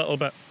around a little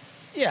bit?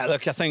 Yeah,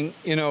 look, I think,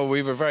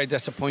 we were very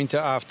disappointed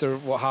after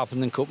what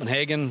happened in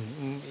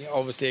Copenhagen. We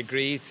obviously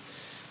agreed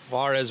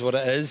VAR is what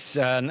it is,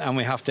 and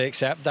we have to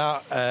accept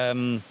that.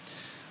 And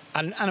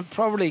it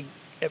probably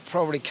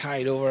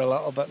carried over a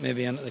little bit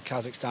maybe into the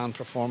Kazakhstan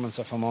performance,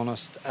 if I'm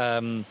honest.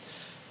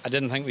 I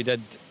didn't think we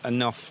did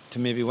enough to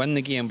maybe win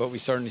the game, but we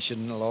certainly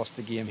shouldn't have lost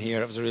the game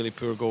here. It was a really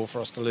poor goal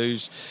for us to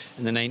lose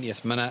in the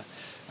 90th minute.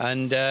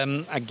 And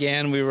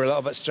again, we were a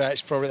little bit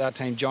stretched probably at that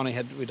time.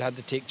 We'd had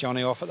to take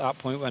Johnny off at that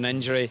point with an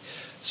injury.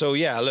 So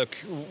yeah, look,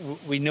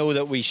 we know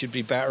that we should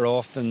be better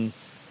off than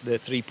the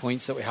 3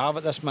 points that we have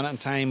at this minute in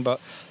time, but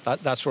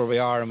that's where we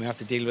are, and we have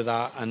to deal with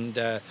that. And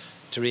to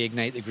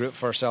reignite the group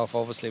for ourselves,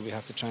 obviously, we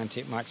have to try and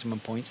take maximum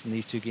points in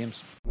these two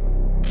games.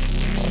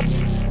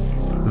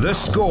 The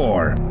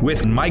Score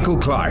with Michael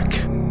Clark.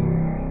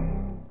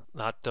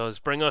 That does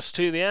bring us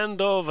to the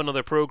end of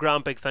another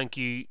programme. Big thank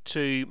you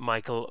to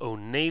Michael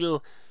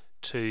O'Neill,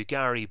 to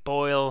Gary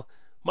Boyle,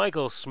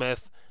 Michael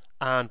Smith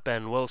and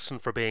Ben Wilson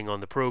for being on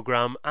the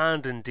programme,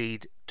 and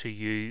indeed to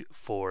you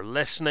for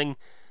listening.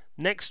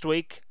 Next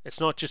week,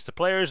 it's not just the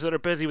players that are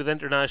busy with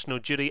international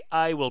duty,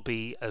 I will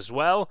be as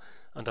well,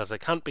 and as I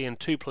can't be in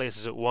two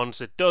places at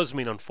once, it does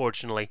mean,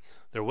 unfortunately,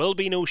 there will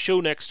be no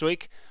show next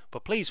week,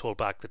 but please hold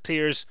back the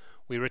tears.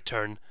 We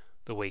return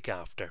the week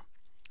after,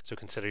 so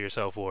consider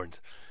yourself warned.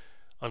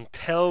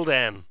 Until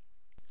then,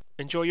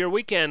 enjoy your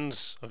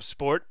weekends of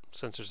sport,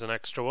 since there's an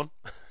extra one,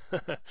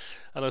 and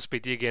I'll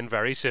speak to you again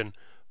very soon.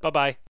 Bye bye.